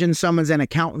 imagine someone's an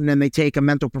accountant and they take a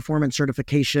mental performance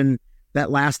certification that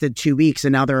lasted 2 weeks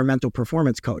and now they're a mental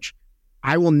performance coach.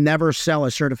 I will never sell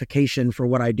a certification for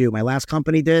what I do. My last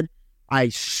company did. I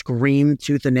screamed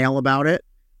tooth and nail about it.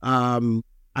 I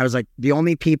was the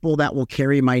only people that will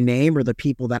carry my name are the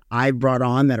people that I've brought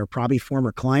on that are probably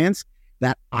former clients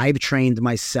that I've trained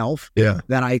myself,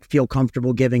 that I feel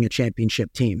comfortable giving a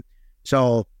championship team.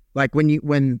 So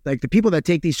when the people that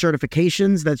take these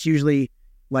certifications, that's usually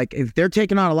if they're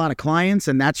taking on a lot of clients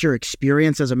and that's your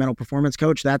experience as a mental performance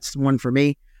coach, that's one for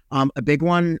me. A big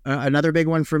one, another big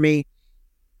one for me,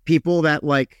 people that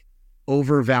like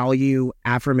overvalue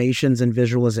affirmations and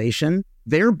visualization,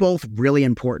 they're both really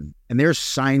important. And there's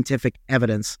scientific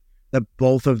evidence that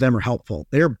both of them are helpful.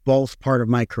 They're both part of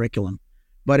my curriculum.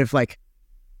 But if like,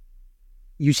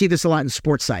 you see this a lot in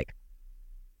sports psych,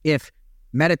 if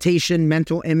meditation,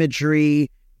 mental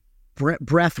imagery,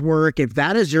 breath work, if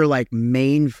that is your like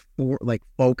main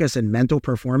focus and mental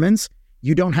performance,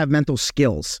 you don't have mental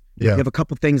skills. Yeah. You have a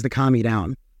couple things to calm you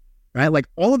down, right? Like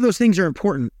all of those things are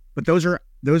important, but those are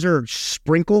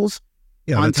sprinkles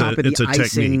on top of the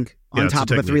icing on top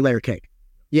of a 3-layer cake.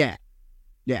 Yeah.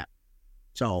 Yeah.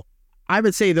 So I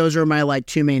would say those are my like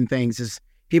 2 main things, is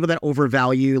people that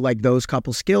overvalue like those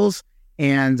couple skills,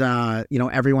 and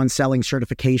everyone's selling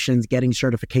certifications, getting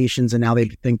certifications, and now they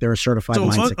think they're a certified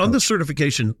mindset coach. On the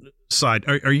certification side,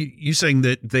 are you saying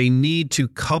that they need to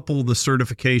couple the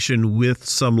certification with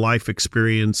some life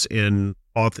experience and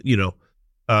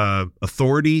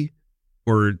authority,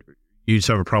 or you just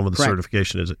have a problem with the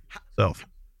certification as itself?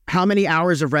 How many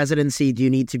hours of residency do you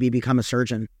need to become a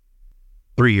surgeon?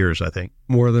 3 years, I think.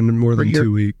 More than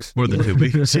 2 weeks. More than 2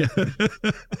 weeks. Yeah.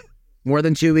 More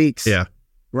than 2 weeks. Yeah.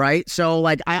 Right. So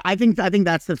like, I think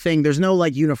that's the thing. There's no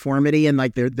like uniformity, and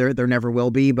like there never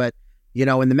will be. But in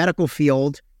the medical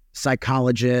field,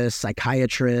 psychologists,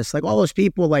 psychiatrists, like all those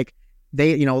people, like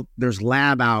they, there's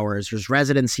lab hours, there's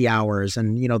residency hours,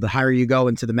 and the higher you go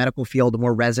into the medical field, the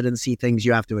more residency things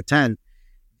you have to attend.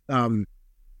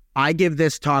 I give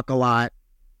this talk a lot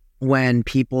when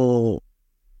people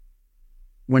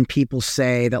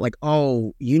say that like,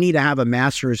 oh, you need to have a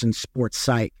master's in sports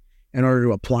psych in order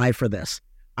to apply for this.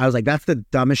 I was like, that's the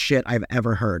dumbest shit I've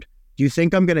ever heard. Do you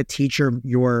think I'm going to teach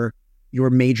your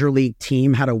major league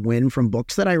team how to win from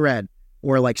books that I read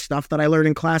or like stuff that I learned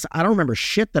in class? I don't remember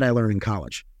shit that I learned in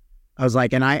college. I was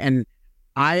like,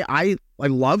 I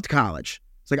loved college.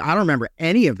 It's like, I don't remember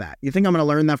any of that. You think I'm going to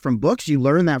learn that from books? You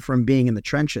learn that from being in the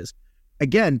trenches.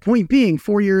 Again, point being,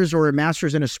 4 years or a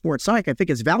master's in a sports psych, I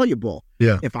think is valuable.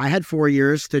 Yeah. If I had 4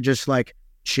 years to just like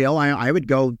chill, I would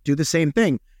go do the same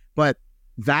thing. But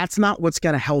that's not what's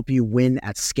going to help you win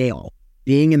at scale.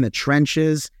 Being in the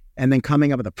trenches and then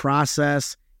coming up with a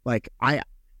process. Like I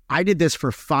did this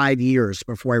for 5 years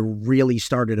before I really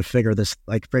started to figure this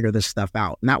stuff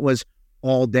out. And that was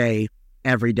all day,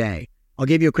 every day. I'll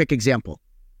give you a quick example.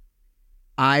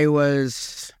 I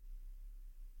was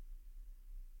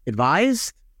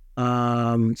advised,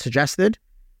 suggested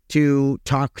to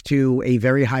talk to a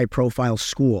very high profile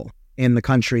school in the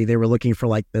country. They were looking for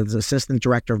like the assistant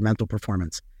director of mental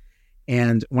performance.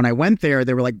 And when I went there,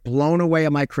 they were like blown away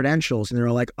at my credentials. And they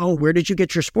were like, oh, where did you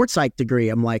get your sports psych degree?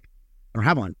 I'm like, I don't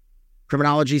have one.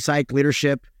 Criminology, psych,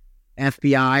 leadership,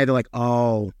 FBI. They're like,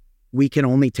 oh, we can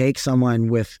only take someone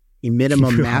with a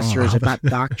minimum master's, if not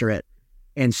doctorate,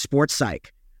 in sports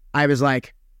psych. I was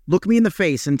like, look me in the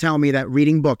face and tell me that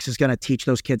reading books is going to teach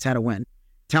those kids how to win.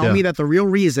 Tell me that the real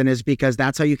reason is because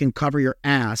that's how you can cover your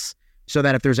ass, so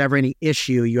that if there's ever any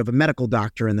issue, you have a medical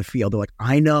doctor in the field. They're like,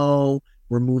 I know,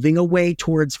 we're moving away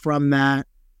from that.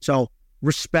 So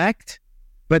respect,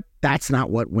 but that's not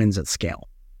what wins at scale.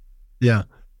 Yeah.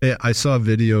 I saw a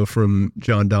video from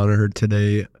John Danaher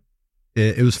today.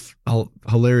 It was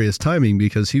hilarious timing,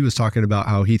 because he was talking about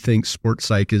how he thinks sports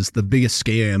psych is the biggest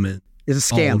scam.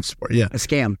 It's a scam. Sport. Yeah. A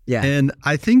scam. Yeah. And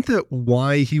I think that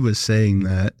why he was saying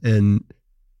that, and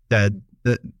that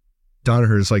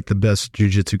Danaher is like the best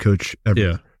jiu-jitsu coach ever.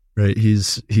 Yeah. Right.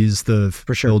 He's the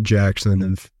For sure. Phil Jackson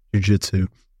of jiu-jitsu.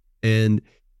 And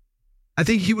I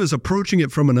think he was approaching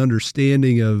it from an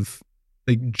understanding of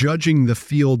like judging the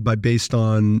field based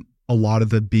on a lot of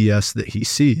the BS that he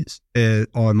sees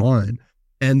online.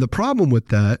 And the problem with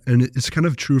that, and it's kind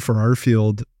of true for our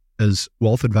field as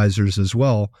wealth advisors as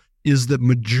well, is that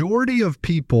majority of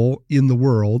people in the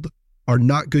world are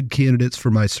not good candidates for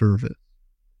my service.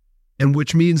 And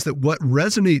which means that what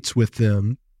resonates with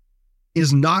them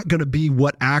is not going to be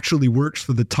what actually works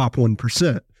for the top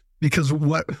 1%. Because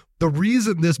the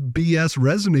reason this BS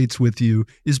resonates with you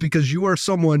is because you are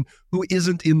someone who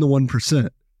isn't in the 1%,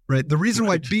 right? The reason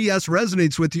why BS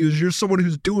resonates with you is you're someone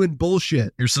who's doing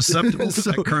bullshit. You're susceptible to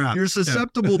that crap. You're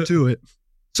susceptible to it.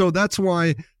 So that's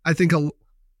why I think a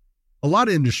lot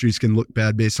of industries can look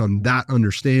bad based on that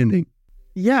understanding.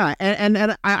 Yeah.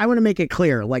 And I want to make it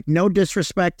clear, like, no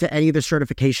disrespect to any of the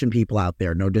certification people out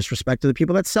there. No disrespect to the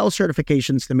people that sell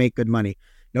certifications to make good money.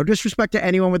 No disrespect to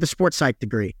anyone with a sports psych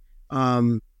degree.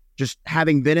 Just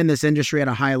having been in this industry at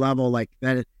a high level, like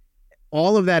that,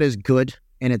 all of that is good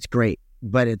and it's great,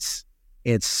 but it's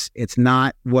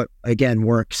not what, again,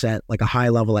 works at like a high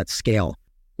level at scale.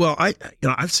 Well,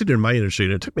 I've seen it in my industry,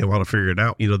 and it took me a while to figure it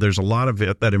out. There's a lot of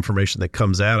that information that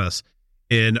comes at us.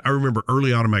 And I remember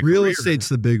early on in my real career, estate's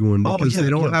the big one because they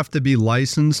don't have to be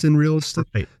licensed in real estate.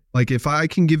 Right. Like if I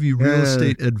can give you real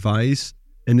estate advice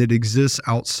and it exists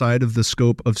outside of the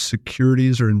scope of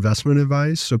securities or investment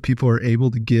advice, so people are able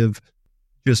to give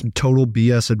just total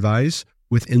BS advice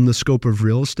within the scope of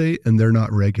real estate and they're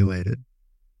not regulated.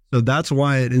 So that's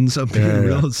why it ends up being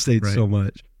real estate so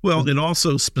much. Well, and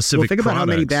also specific think about how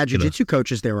many bad products, jiu-jitsu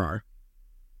coaches there are.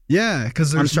 Yeah,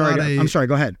 because there's I'm sorry,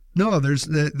 go ahead. No,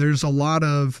 there's a lot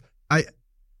of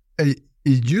it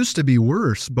used to be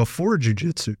worse before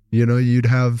jiu-jitsu. You'd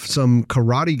have some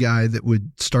karate guy that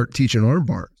would start teaching arm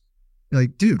bars.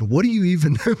 Like, dude, what do you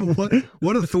even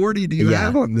what authority do you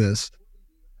have on this?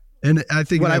 And I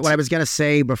think what I was gonna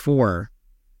say before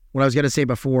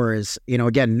is,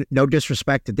 again, no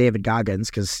disrespect to David Goggins,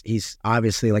 because he's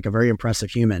obviously like a very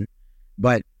impressive human,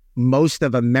 but most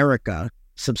of America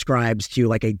subscribes to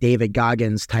like a David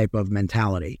Goggins type of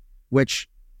mentality, which,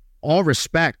 all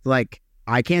respect, like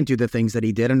I can't do the things that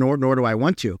he did, and nor do I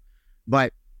want to,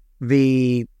 but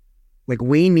we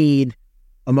need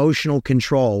emotional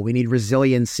control, we need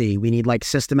resiliency, we need like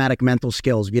systematic mental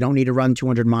skills. We don't need to run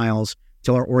 200 miles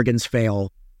till our organs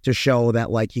fail to show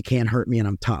that like you can't hurt me and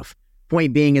I'm tough.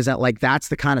 Point being is that like that's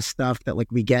the kind of stuff that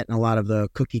like we get in a lot of the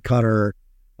cookie cutter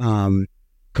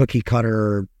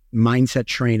mindset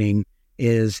training,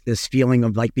 is this feeling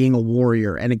of like being a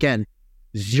warrior. And again,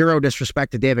 zero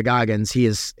disrespect to David Goggins. He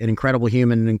is an incredible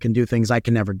human and can do things I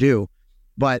can never do.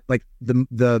 But like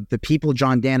the people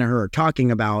John Danaher are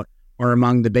talking about are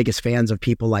among the biggest fans of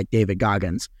people like David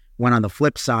Goggins. When on the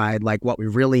flip side, like what we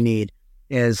really need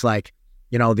is like,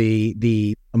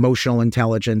 the emotional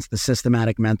intelligence, the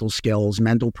systematic mental skills,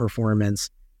 mental performance,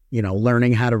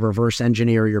 learning how to reverse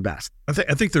engineer your best. I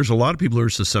think there's a lot of people who are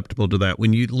susceptible to that.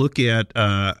 When you look at,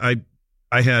 I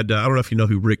don't know if you know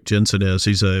who Rick Jensen is.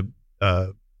 He's a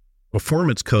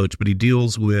performance coach, but he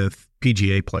deals with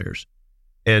PGA players.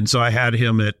 And so I had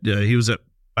him he was at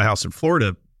my house in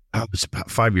Florida, it was about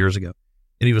 5 years ago.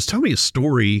 And he was telling me a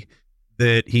story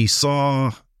that he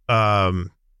saw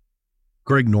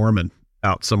Greg Norman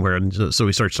out somewhere. And so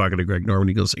he starts talking to Greg Norman.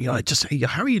 He goes,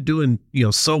 how are you doing,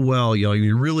 so well?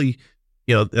 You really,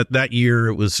 that year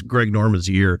it was Greg Norman's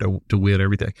year to win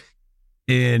everything.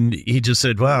 And he just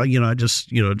said, well, I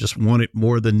just want it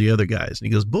more than the other guys. And he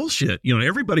goes, bullshit.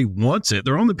 Everybody wants it.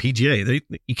 They're on the PGA.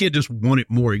 You can't just want it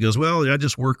more. He goes, well, I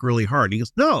just work really hard. He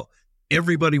goes, no,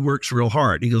 everybody works real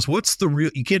hard. He goes,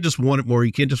 you can't just want it more.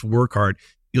 You can't just work hard.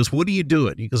 He goes, what are you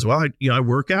doing? He goes, well, I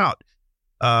work out.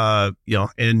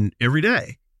 And every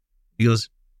day. He goes,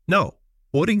 no,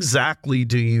 what exactly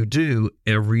do you do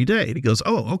every day? And he goes,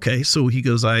 oh, okay. So he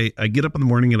goes, I get up in the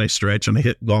morning and I stretch and I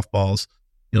hit golf balls,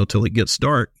 till it gets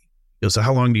dark. He goes, so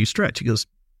how long do you stretch? He goes,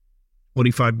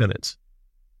 25 minutes.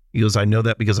 He goes, I know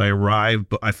that because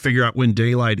I figure out when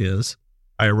daylight is.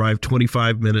 I arrive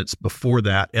 25 minutes before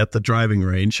that at the driving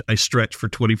range. I stretch for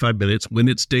 25 minutes. When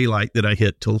it's daylight, that I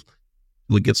hit till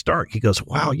it gets dark. He goes,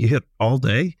 wow, you hit all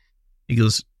day? He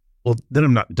goes, well, then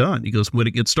I'm not done. He goes, when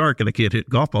it gets dark and I can't hit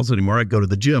golf balls anymore, I go to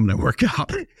the gym and I work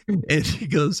out. And he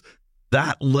goes,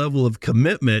 that level of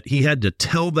commitment, he had to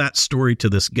tell that story to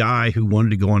this guy who wanted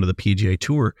to go onto the PGA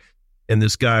Tour. And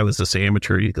this guy was this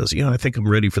amateur. He goes, I think I'm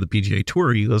ready for the PGA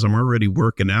Tour. He goes, I'm already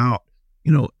working out.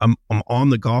 I'm on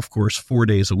the golf course 4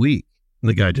 days a week. And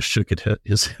the guy just shook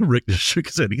Rick just shook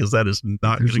his head. He goes, that is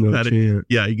not going to cut it.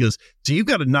 Yeah. He goes, so you've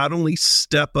got to not only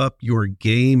step up your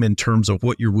game in terms of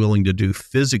what you're willing to do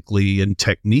physically and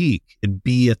technique and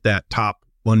be at that top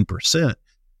 1%,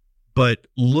 but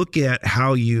look at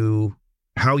how you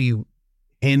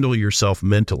handle yourself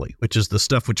mentally, which is the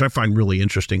stuff which I find really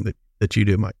interesting that you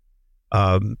do, Mike.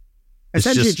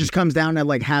 Essentially, it just comes down to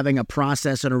like having a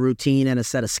process and a routine and a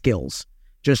set of skills.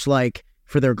 Just like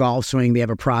for their golf swing, they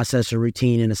have a process, a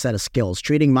routine, and a set of skills.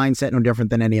 Treating mindset no different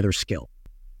than any other skill.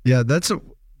 Yeah, that's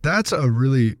a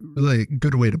really, really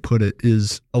good way to put it.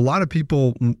 Is a lot of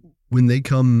people, when they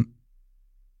come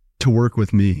to work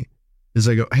with me, is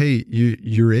I go, hey,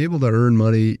 you're able to earn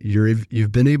money.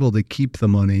 You've been able to keep the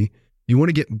money. You want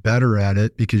to get better at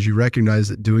it because you recognize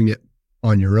that doing it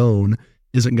on your own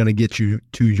isn't going to get you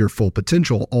to your full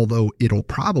potential, although it'll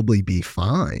probably be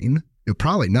fine. You're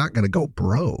probably not going to go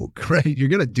broke, right? You're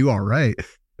going to do all right.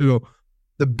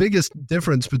 The biggest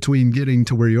difference between getting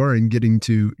to where you are and getting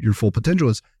to your full potential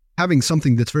is having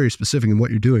something that's very specific in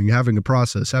what you're doing, having a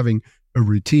process, having a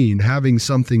routine, having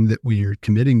something that we are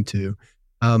committing to.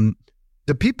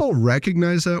 Do people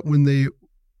recognize that when they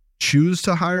choose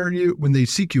to hire you, when they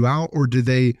seek you out, or do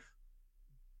they,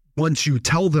 once you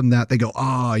tell them that, they go,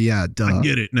 oh yeah, duh. I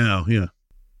get it now. Yeah.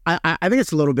 I think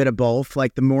it's a little bit of both.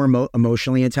 Like the more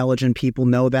emotionally intelligent people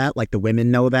know that, like the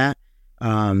women know that.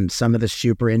 Some of the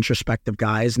super introspective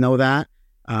guys know that.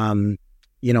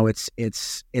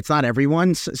 It's not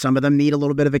everyone. Some of them need a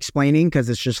little bit of explaining because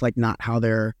it's just like not how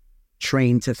they're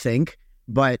trained to think.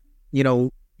 But,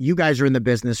 you guys are in the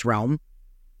business realm.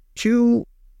 Two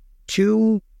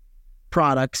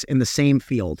products in the same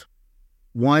field.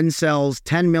 One sells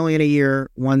 10 million a year.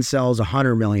 One sells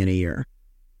 100 million a year.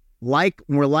 Like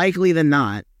more likely than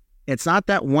not, it's not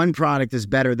that one product is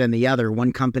better than the other.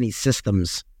 One company's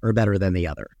systems are better than the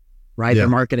other, right? Yeah. Their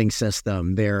marketing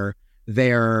system, their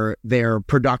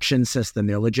production system,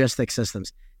 their logistics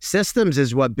systems. Systems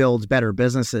is what builds better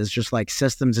businesses, just like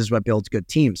systems is what builds good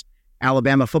teams.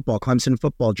 Alabama football, Clemson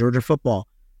football, Georgia football,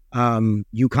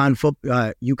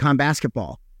 UConn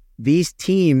basketball. These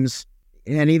teams,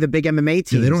 any of the big MMA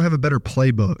teams, they don't have a better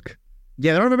playbook.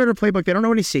 Yeah, they don't have a better playbook. They don't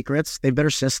know any secrets. They have better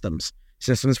systems.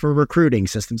 Systems for recruiting,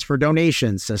 systems for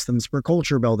donations, systems for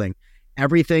culture building.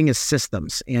 Everything is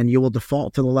systems, and you will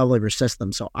default to the level of your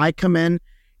system. So I come in,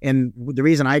 and the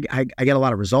reason I get a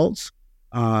lot of results,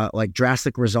 like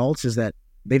drastic results, is that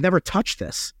they've never touched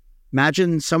this.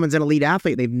 Imagine someone's an elite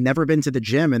athlete. They've never been to the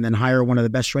gym and then hire one of the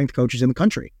best strength coaches in the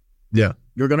country. Yeah.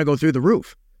 You're going to go through the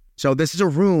roof. So this is a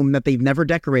room that they've never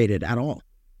decorated at all.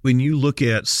 When you look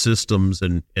at systems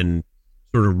and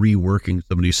sort of reworking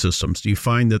some of these systems, do you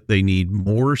find that they need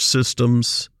more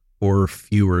systems or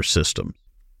fewer systems?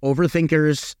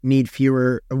 Overthinkers need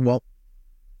fewer. Well,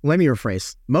 let me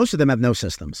rephrase. Most of them have no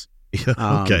systems. Yeah.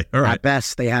 Okay. All right. At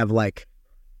best, they have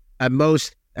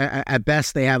at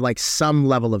best, they have like some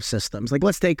level of systems. Like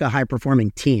let's take a high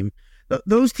performing team.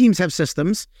 Those teams have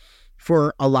systems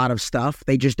for a lot of stuff.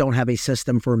 They just don't have a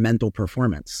system for mental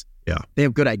performance. Yeah. They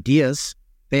have good ideas.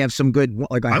 They have some good,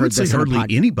 like I would say hardly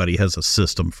anybody has a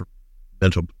system for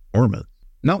mental performance.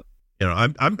 No.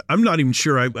 I'm not even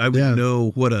sure I would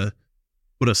know what a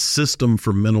system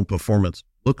for mental performance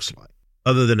looks like,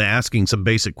 other than asking some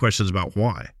basic questions about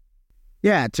why.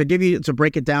 Yeah, to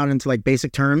break it down into like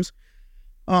basic terms,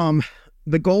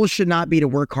 the goal should not be to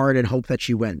work hard and hope that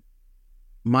you win.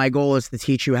 My goal is to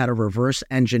teach you how to reverse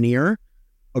engineer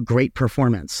a great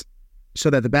performance so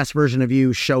that the best version of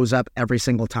you shows up every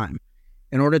single time.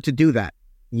 In order to do that,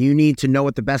 you need to know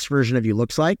what the best version of you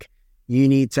looks like. You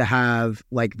need to have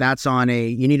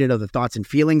you need to know the thoughts and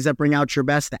feelings that bring out your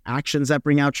best, the actions that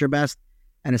bring out your best,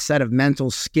 and a set of mental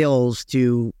skills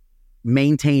to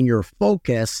maintain your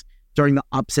focus during the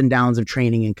ups and downs of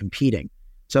training and competing.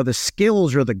 So the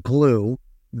skills are the glue.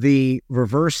 The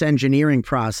reverse engineering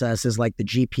process is like the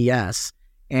GPS.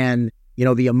 And,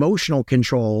 the emotional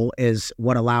control is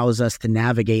what allows us to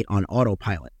navigate on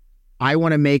autopilot. I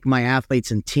want to make my athletes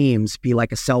and teams be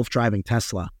like a self-driving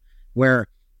Tesla, where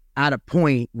at a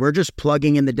point, we're just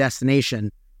plugging in the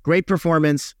destination. Great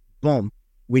performance, boom.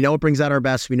 We know it brings out our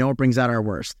best. We know it brings out our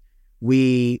worst.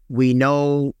 We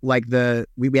know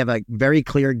we have a very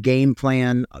clear game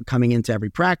plan coming into every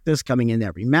practice, coming into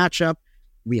every matchup.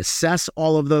 We assess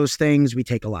all of those things. We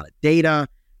take a lot of data,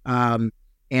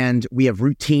 and we have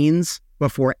routines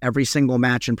before every single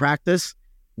match in practice.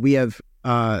 We have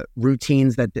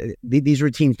routines that these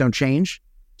routines don't change.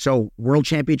 So World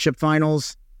Championship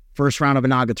Finals, first round of a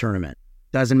NAGA tournament,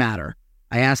 doesn't matter.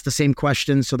 I ask the same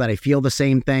questions so that I feel the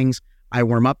same things. I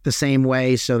warm up the same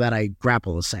way so that I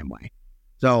grapple the same way.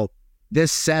 So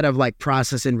this set of like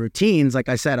process and routines, like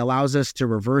I said, allows us to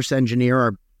reverse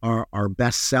engineer our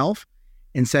best self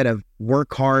instead of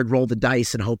work hard, roll the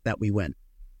dice, and hope that we win.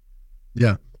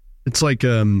 Yeah. It's like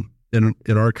in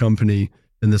our company,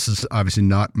 and this is obviously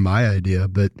not my idea,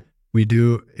 but we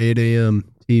do 8 a.m.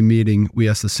 team meeting. We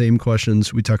ask the same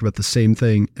questions. We talk about the same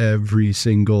thing every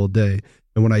single day.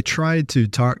 And when I try to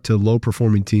talk to low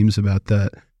performing teams about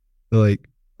that, they're like,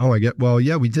 oh,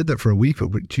 we did that for a week,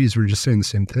 but geez, we're just saying the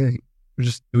same thing.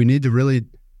 We need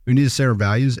to say our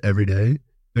values every day.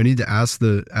 Do I need to ask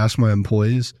my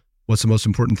employees, what's the most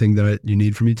important thing that you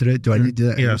need from me today? Do I need to do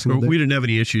that? Yeah, so we didn't have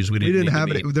any issues. We didn't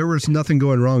have it. There was nothing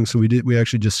going wrong. So we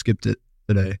actually just skipped it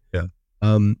today. Yeah.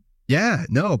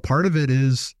 Part of it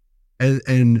is,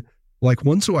 and like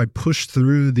once I push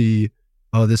through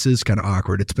this is kind of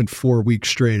awkward. It's been 4 weeks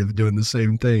straight of doing the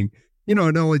same thing. It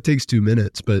only takes 2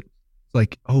 minutes, but it's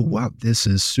like, oh, wow, this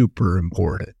is super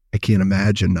important. I can't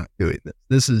imagine not doing this.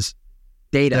 This is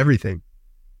data. Everything.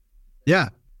 Yeah.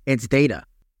 It's data.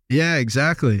 Yeah,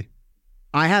 exactly.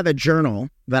 I have a journal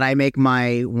that I make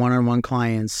my one-on-one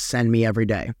clients send me every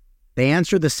day. They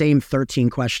answer the same 13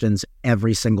 questions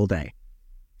every single day.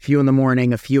 A few in the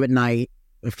morning, a few at night,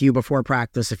 a few before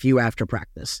practice, a few after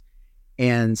practice.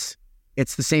 And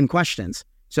it's the same questions.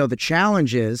 So the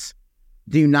challenge is,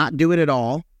 do not do it at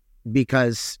all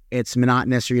because it's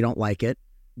monotonous or you don't like it?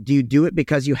 Do you do it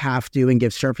because you have to and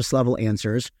give surface level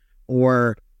answers?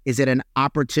 Or is it an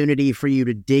opportunity for you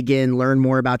to dig in, learn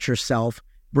more about yourself,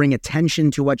 bring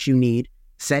attention to what you need,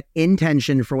 set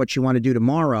intention for what you want to do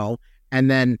tomorrow,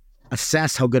 and then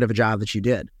assess how good of a job that you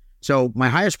did? So my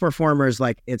highest performers,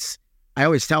 I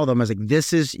always tell them, I was like,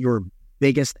 this is your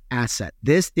biggest asset.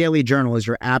 This daily journal is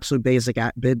your absolute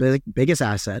biggest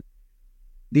asset.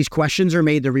 These questions are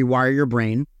made to rewire your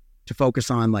brain to focus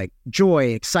on like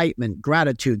joy, excitement,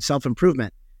 gratitude,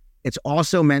 self-improvement. It's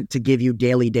also meant to give you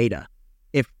daily data.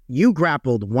 If you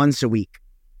grappled once a week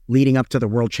leading up to the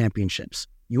World Championships,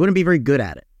 you wouldn't be very good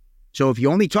at it. So if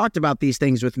you only talked about these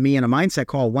things with me in a mindset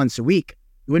call once a week,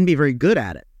 you wouldn't be very good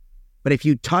at it. But if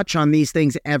you touch on these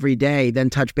things every day,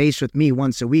 then touch base with me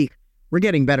once a week, we're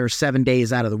getting better 7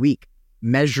 days out of the week,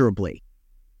 measurably.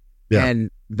 Yeah.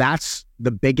 And that's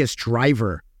the biggest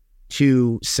driver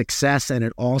to success. And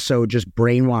it also just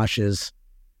brainwashes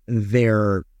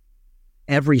their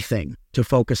everything to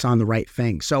focus on the right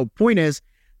thing. So point is,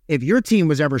 if your team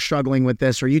was ever struggling with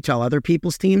this, or you tell other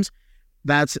people's teams,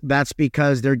 that's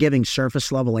because they're giving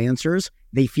surface level answers.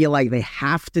 They feel like they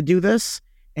have to do this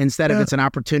instead of it's an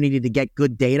opportunity to get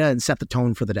good data and set the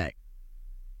tone for the day.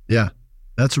 Yeah,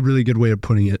 that's a really good way of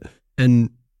putting it. And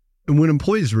when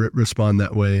employees respond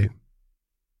that way,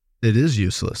 it is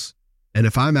useless. And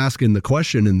if I'm asking the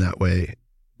question in that way,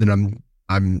 then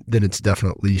then it's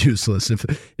definitely useless.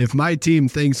 If my team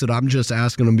thinks that I'm just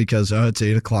asking them because it's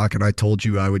 8 o'clock and I told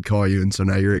you I would call you, and so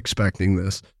now you're expecting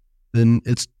this, then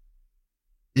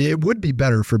it would be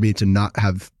better for me to not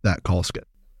have that call schedule.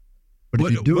 But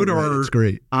if you do it right, it's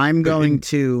great. I'm going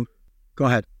to go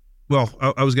ahead. Well,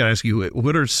 I was going to ask you,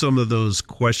 what are some of those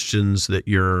questions that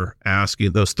you're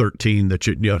asking, those 13 that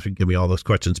you have to give me all those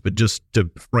questions, but just to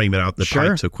frame it out, the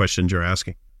types of questions you're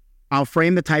asking. I'll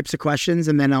frame the types of questions,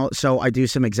 and then I do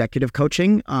some executive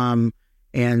coaching.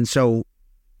 And so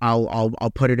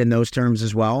I'll put it in those terms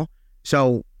as well.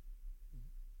 So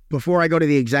before I go to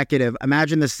the executive,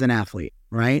 imagine this is an athlete,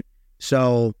 right?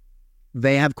 So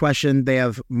they have questions. They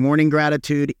have morning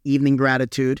gratitude, evening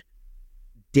gratitude,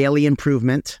 daily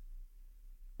improvement,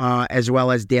 as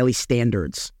well as daily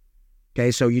standards.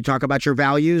 Okay, so you talk about your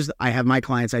values. I have my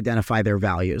clients identify their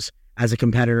values. As a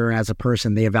competitor and as a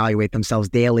person, they evaluate themselves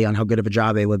daily on how good of a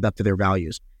job they lived up to their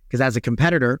values. Because as a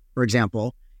competitor, for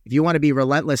example, if you want to be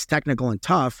relentless, technical, and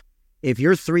tough, if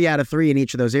you're 3 out of 3 in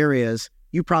each of those areas,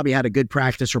 you probably had a good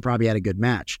practice or probably had a good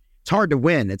match. It's hard to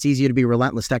win. It's easier to be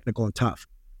relentless, technical, and tough.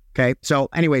 Okay, so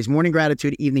anyways, morning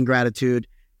gratitude, evening gratitude,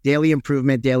 daily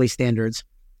improvement, daily standards,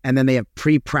 and then they have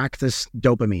pre-practice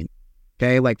dopamine.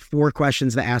 Okay, like 4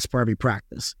 questions to ask for every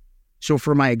practice. So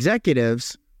for my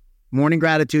executives, morning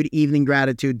gratitude, evening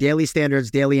gratitude, daily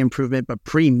standards, daily improvement, but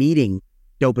pre-meeting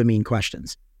dopamine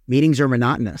questions. Meetings are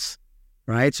monotonous,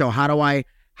 right? So how do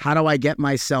I get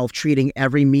myself treating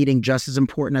every meeting just as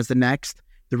important as the next?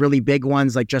 The really big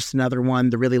ones, like just another one.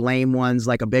 The really lame ones,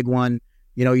 like a big one.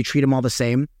 You treat them all the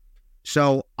same.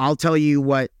 So I'll tell you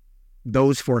what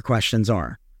those 4 questions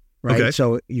are, right? Okay.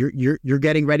 So you're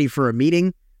getting ready for a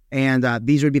meeting, and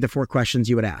these would be the 4 questions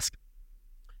you would ask.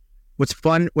 What's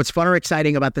fun or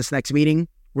exciting about this next meeting?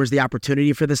 Where's the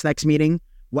opportunity for this next meeting?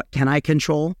 What can I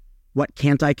control? What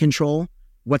can't I control?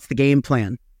 What's the game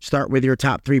plan? Start with your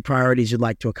top 3 priorities you'd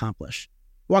like to accomplish.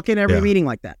 Walk in every meeting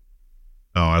like that.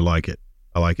 Oh, I like it.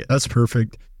 That's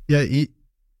perfect. Yeah,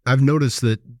 I've noticed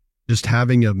that just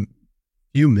having a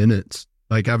few minutes,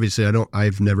 like obviously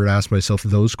I've never asked myself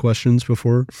those questions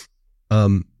before,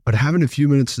 but having a few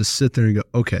minutes to sit there and go,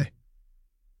 okay,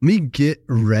 let me get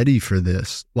ready for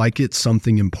this like it's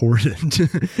something important.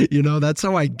 That's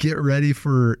how I get ready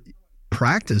for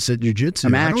practice at jiu-jitsu.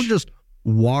 I don't just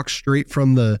walk straight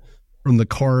from the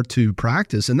car to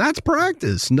practice, and that's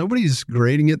practice. Nobody's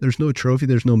grading it. There's no trophy.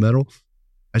 There's no medal.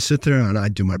 I sit there and I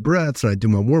do my breaths and I do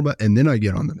my warm-up, and then I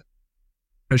get on the mat.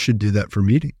 I should do that for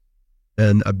meeting.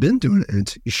 And I've been doing it, and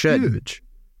it's huge.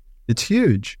 It's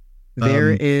huge.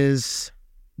 There's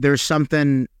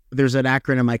an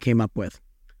acronym I came up with.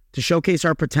 To showcase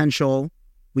our potential,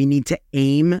 we need to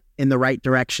aim in the right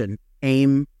direction.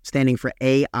 AIM standing for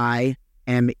AIME.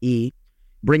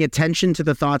 Bring attention to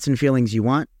the thoughts and feelings you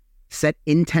want. Set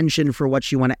intention for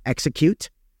what you want to execute.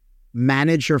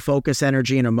 Manage your focus,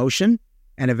 energy, and emotion,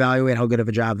 and evaluate how good of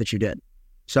a job that you did.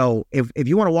 So if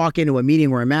you want to walk into a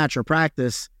meeting or a match or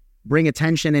practice, bring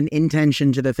attention and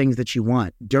intention to the things that you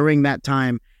want. During that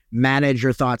time, manage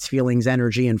your thoughts, feelings,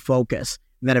 energy, and focus,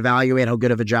 and then evaluate how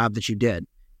good of a job that you did.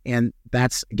 And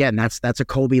that's a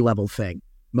Kobe level thing.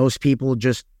 Most people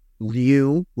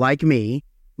like me,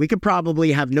 we could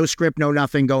probably have no script, no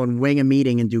nothing, go and wing a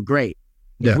meeting and do great.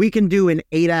 If we can do an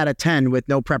 8 out of 10 with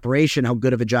no preparation, how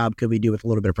good of a job could we do with a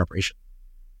little bit of preparation?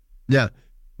 Yeah.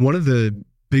 One of the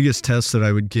biggest tests that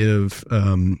I would give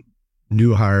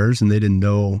new hires, and they didn't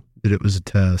know that it was a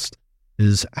test,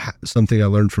 is something I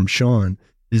learned from Sean,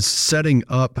 is setting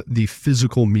up the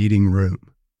physical meeting room,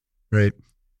 right?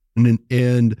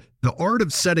 And the art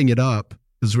of setting it up,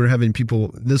 because we're having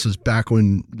people, this is back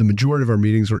when the majority of our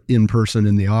meetings were in person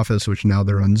in the office, which now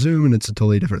they're on Zoom and it's a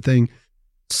totally different thing.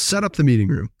 Set up the meeting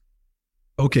room.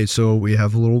 Okay, so we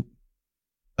have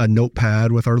a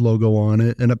notepad with our logo on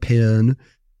it and a pen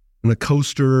and a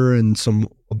coaster and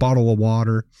a bottle of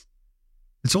water.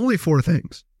 It's only 4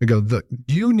 things. I go,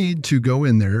 you need to go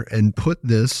in there and put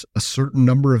this a certain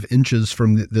number of inches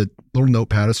from the little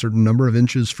notepad, a certain number of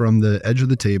inches from the edge of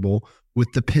the table,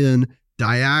 with the pen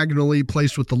diagonally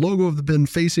placed with the logo of the pen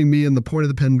facing me and the point of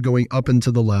the pen going up and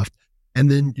to the left.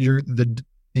 And then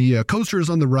the coaster is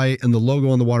on the right and the logo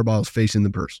on the water bottle is facing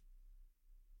the person.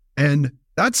 And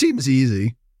that seems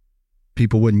easy.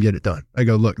 People wouldn't get it done. I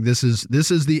go, look, this is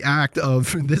the act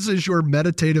of, this is your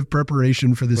meditative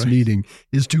preparation for this meeting,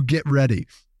 is to get ready.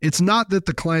 It's not that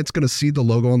the client's going to see the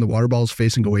logo on the water bottles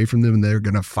facing away from them and they're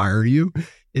going to fire you.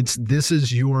 This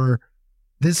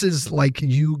is like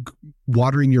you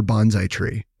watering your bonsai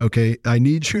tree. Okay. I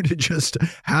need you to just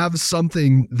have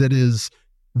something that is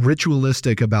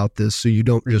ritualistic about this, so you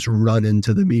don't just run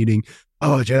into the meeting.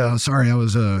 Oh yeah, sorry, I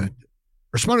was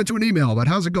responding to an email, but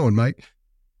how's it going, Mike?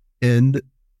 And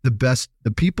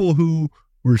the people who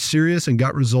were serious and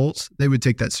got results, they would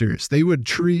take that serious. They would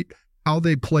treat how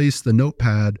they place the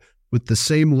notepad with the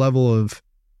same level of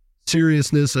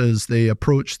seriousness as they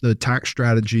approach the tax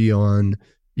strategy on,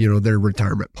 their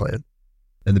retirement plan.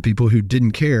 And the people who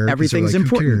didn't care, everything's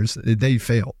important. Who cares? They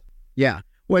failed. Yeah.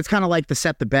 Well, it's kind of like the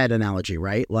set the bed analogy,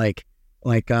 right? Like,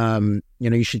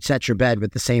 you should set your bed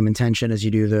with the same intention as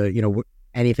you do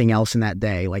anything else in that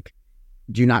day. Like,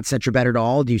 do you not set your bed at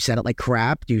all? Do you set it like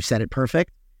crap? Do you set it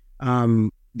perfect?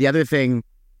 The other thing,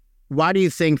 why do you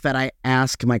think that I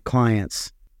ask my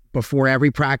clients before every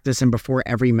practice and before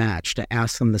every match to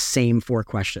ask them the same 4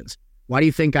 questions? Why do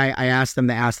you think I ask them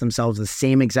to ask themselves the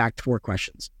same exact 4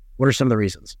 questions? What are some of the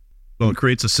reasons? Well, it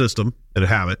creates a system and a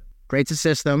habit. Creates a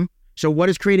system. So what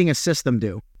does creating a system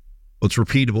do? Well, it's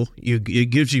repeatable. It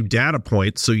gives you data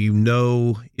points, so you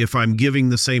know if I'm giving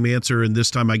the same answer and this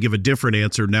time I give a different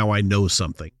answer, now I know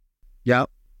something. Yep.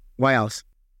 Why else?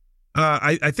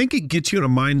 I think it gets you in a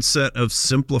mindset of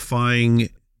simplifying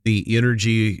the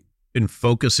energy and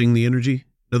focusing the energy.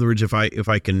 In other words, if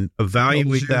I can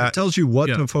evaluate that, it tells you what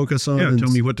to focus on. Yeah,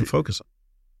 tell me what to focus on.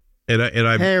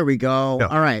 There we go. Yeah.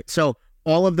 All right. So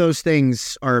all of those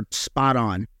things are spot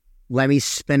on. Let me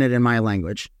spin it in my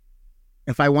language.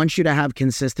 If I want you to have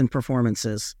consistent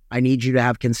performances, I need you to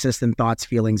have consistent thoughts,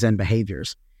 feelings, and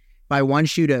behaviors. If I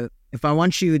want you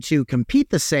to compete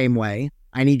the same way,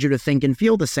 I need you to think and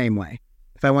feel the same way.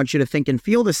 If I want you to think and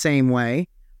feel the same way,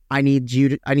 I need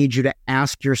you to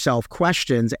ask yourself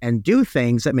questions and do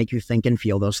things that make you think and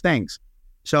feel those things.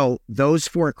 So those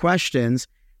 4 questions,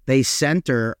 they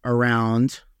center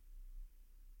around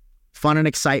fun and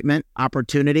excitement,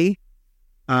 opportunity,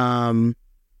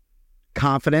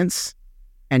 confidence,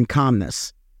 and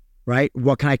calmness, right?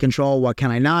 What can I control? What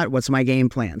can I not? What's my game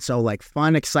plan? So like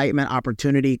fun, excitement,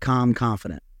 opportunity, calm,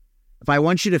 confident. If I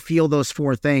want you to feel those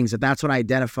 4 things, if that's what I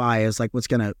identify as like what's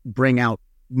going to bring out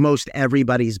most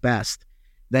everybody's best,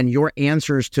 then your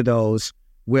answers to those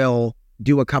will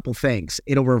do a couple things.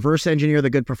 It'll reverse engineer the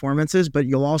good performances, but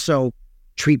you'll also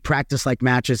treat practice like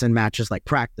matches and matches like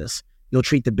practice. You'll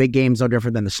treat the big games no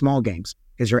different than the small games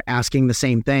because you're asking the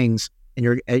same things and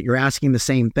you're asking the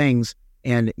same things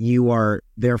and you are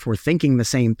therefore thinking the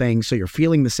same thing. So you're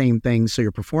feeling the same things. So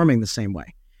you're performing the same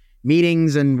way.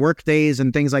 Meetings and work days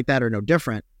and things like that are no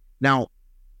different. Now,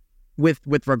 with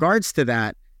regards to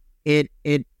that, it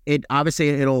obviously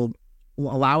it'll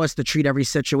allow us to treat every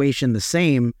situation the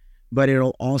same, but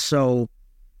it'll also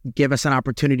give us an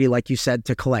opportunity, like you said,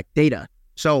 to collect data.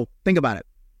 So think about it.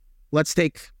 Let's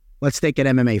take an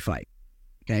MMA fight.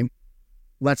 Okay.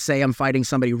 Let's say I'm fighting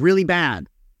somebody really bad.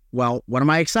 Well, what am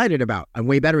I excited about? I'm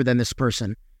way better than this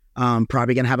person.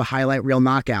 Probably going to have a highlight reel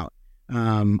knockout.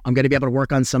 I'm going to be able to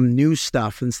work on some new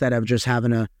stuff instead of just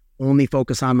having to only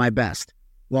focus on my best.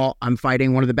 Well, I'm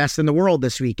fighting one of the best in the world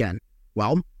this weekend.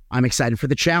 Well, I'm excited for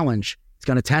the challenge. It's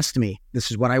going to test me. This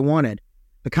is what I wanted.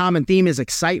 The common theme is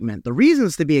excitement. The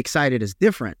reasons to be excited is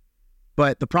different,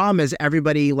 but the problem is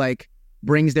everybody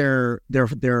brings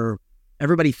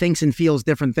everybody thinks and feels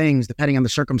different things depending on the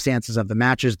circumstances of the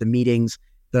matches, the meetings,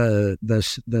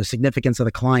 the significance of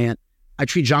the client. I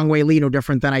treat Zhang Wei Li no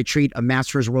different than I treat a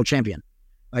Masters world champion.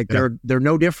 They're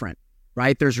no different.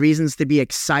 right? There's reasons to be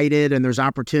excited and there's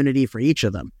opportunity for each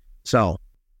of them. So.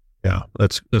 Yeah,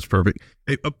 that's perfect.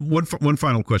 Hey, one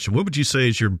final question. What would you say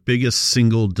is your biggest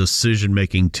single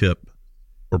decision-making tip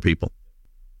for people?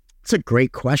 It's a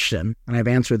great question. And I've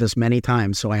answered this many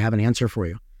times, so I have an answer for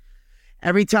you.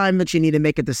 Every time that you need to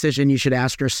make a decision, you should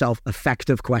ask yourself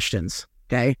effective questions.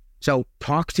 Okay. So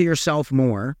talk to yourself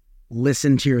more,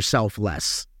 listen to yourself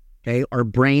less. Okay. Our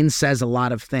brain says a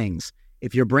lot of things.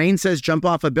 If your brain says jump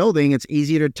off a building, it's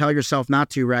easier to tell yourself not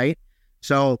to, right?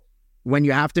 So when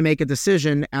you have to make a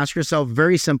decision, ask yourself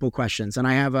very simple questions. And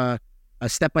I have a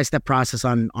step-by-step process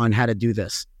on how to do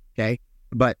this, okay?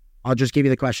 But I'll just give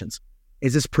you the questions.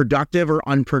 Is this productive or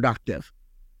unproductive?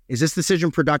 Is this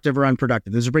decision productive or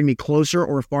unproductive? Does it bring me closer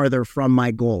or farther from my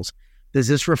goals? Does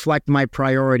this reflect my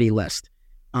priority list?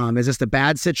 Is this a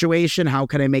bad situation? How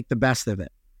can I make the best of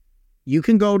it? You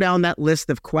can go down that list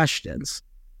of questions.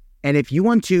 And if you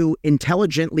want to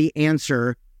intelligently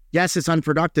answer, yes, it's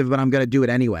unproductive, but I'm going to do it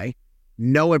anyway.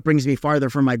 No, it brings me farther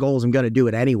from my goals. I'm going to do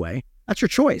it anyway. That's your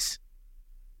choice.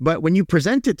 But when you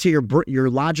present it to your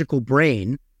logical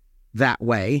brain that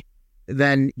way,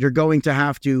 then you're going to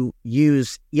have to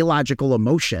use illogical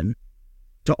emotion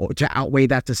to outweigh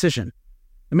that decision.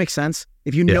 That makes sense?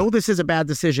 If you know this is a bad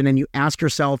decision and you ask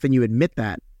yourself and you admit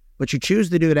that, but you choose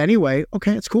to do it anyway,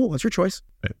 okay, it's cool. That's your choice.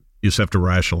 You just have to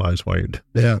rationalize why you do.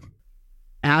 Yeah.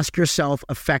 Ask yourself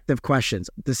effective questions.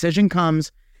 Decision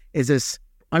comes, is this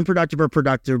unproductive or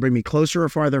productive, bring me closer or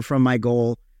farther from my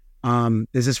goal? Does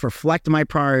this reflect my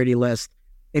priority list?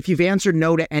 If you've answered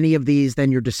no to any of these, then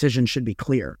your decision should be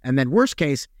clear. And then worst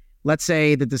case, let's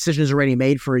say the decision is already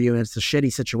made for you and it's a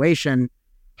shitty situation.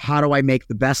 How do I make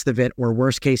the best of it? Or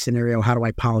worst case scenario, how do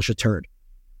I polish a turd?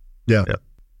 Yeah.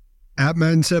 At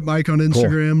Mindset Mike on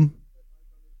Instagram. Cool.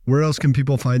 Where else can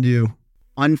people find you?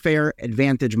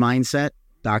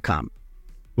 unfairadvantagemindset.com.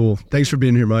 Cool. Thanks for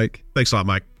being here, Mike. Thanks a lot,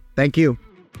 Mike. Thank you.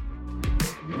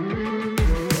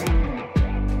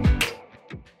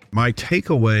 My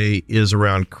takeaway is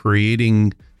around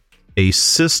creating a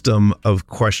system of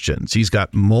questions. He's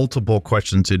got multiple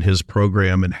questions in his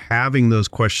program, and having those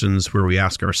questions where we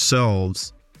ask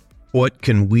ourselves, what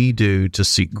can we do to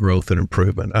seek growth and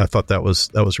improvement? I thought that was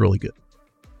really good.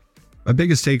 My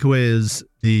biggest takeaway is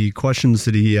the questions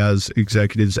that he has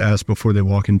executives ask before they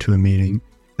walk into a meeting.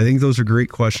 I think those are great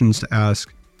questions to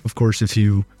ask. Of course, if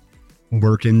you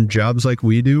work in jobs like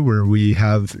we do, where we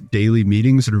have daily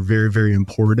meetings that are very, very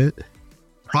important,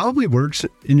 probably works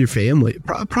in your family.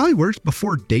 Probably works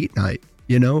before date night.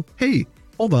 You know, hey,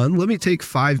 hold on, let me take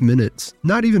 5 minutes,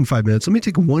 not even 5 minutes. Let me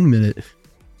take 1 minute.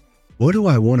 What do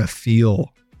I want to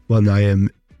feel when I am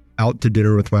out to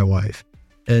dinner with my wife?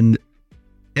 And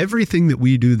everything that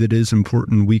we do that is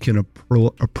important, we can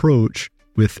approach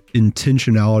with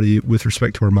intentionality with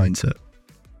respect to our mindset.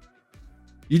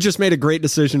 You just made a great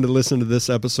decision to listen to this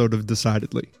episode of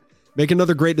Decidedly. Make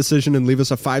another great decision and leave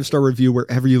us a 5-star review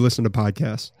wherever you listen to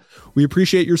podcasts. We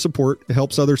appreciate your support. It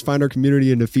helps others find our community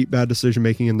and defeat bad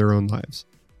decision-making in their own lives.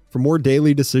 For more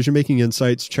daily decision-making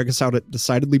insights, check us out at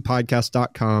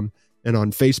decidedlypodcast.com and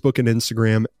on Facebook and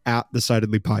Instagram at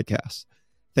Decidedly Podcast.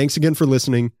 Thanks again for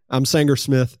listening. I'm Sanger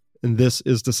Smith, and this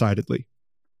is Decidedly.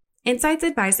 Insights,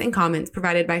 advice, and comments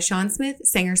provided by Sean Smith,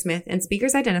 Sanger Smith, and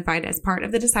speakers identified as part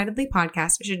of the Decidedly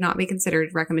podcast should not be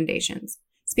considered recommendations.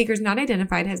 Speakers not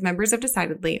identified as members of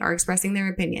Decidedly are expressing their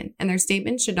opinion, and their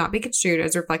statements should not be construed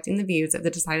as reflecting the views of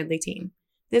the Decidedly team.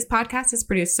 This podcast is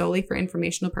produced solely for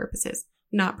informational purposes,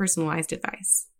 not personalized advice.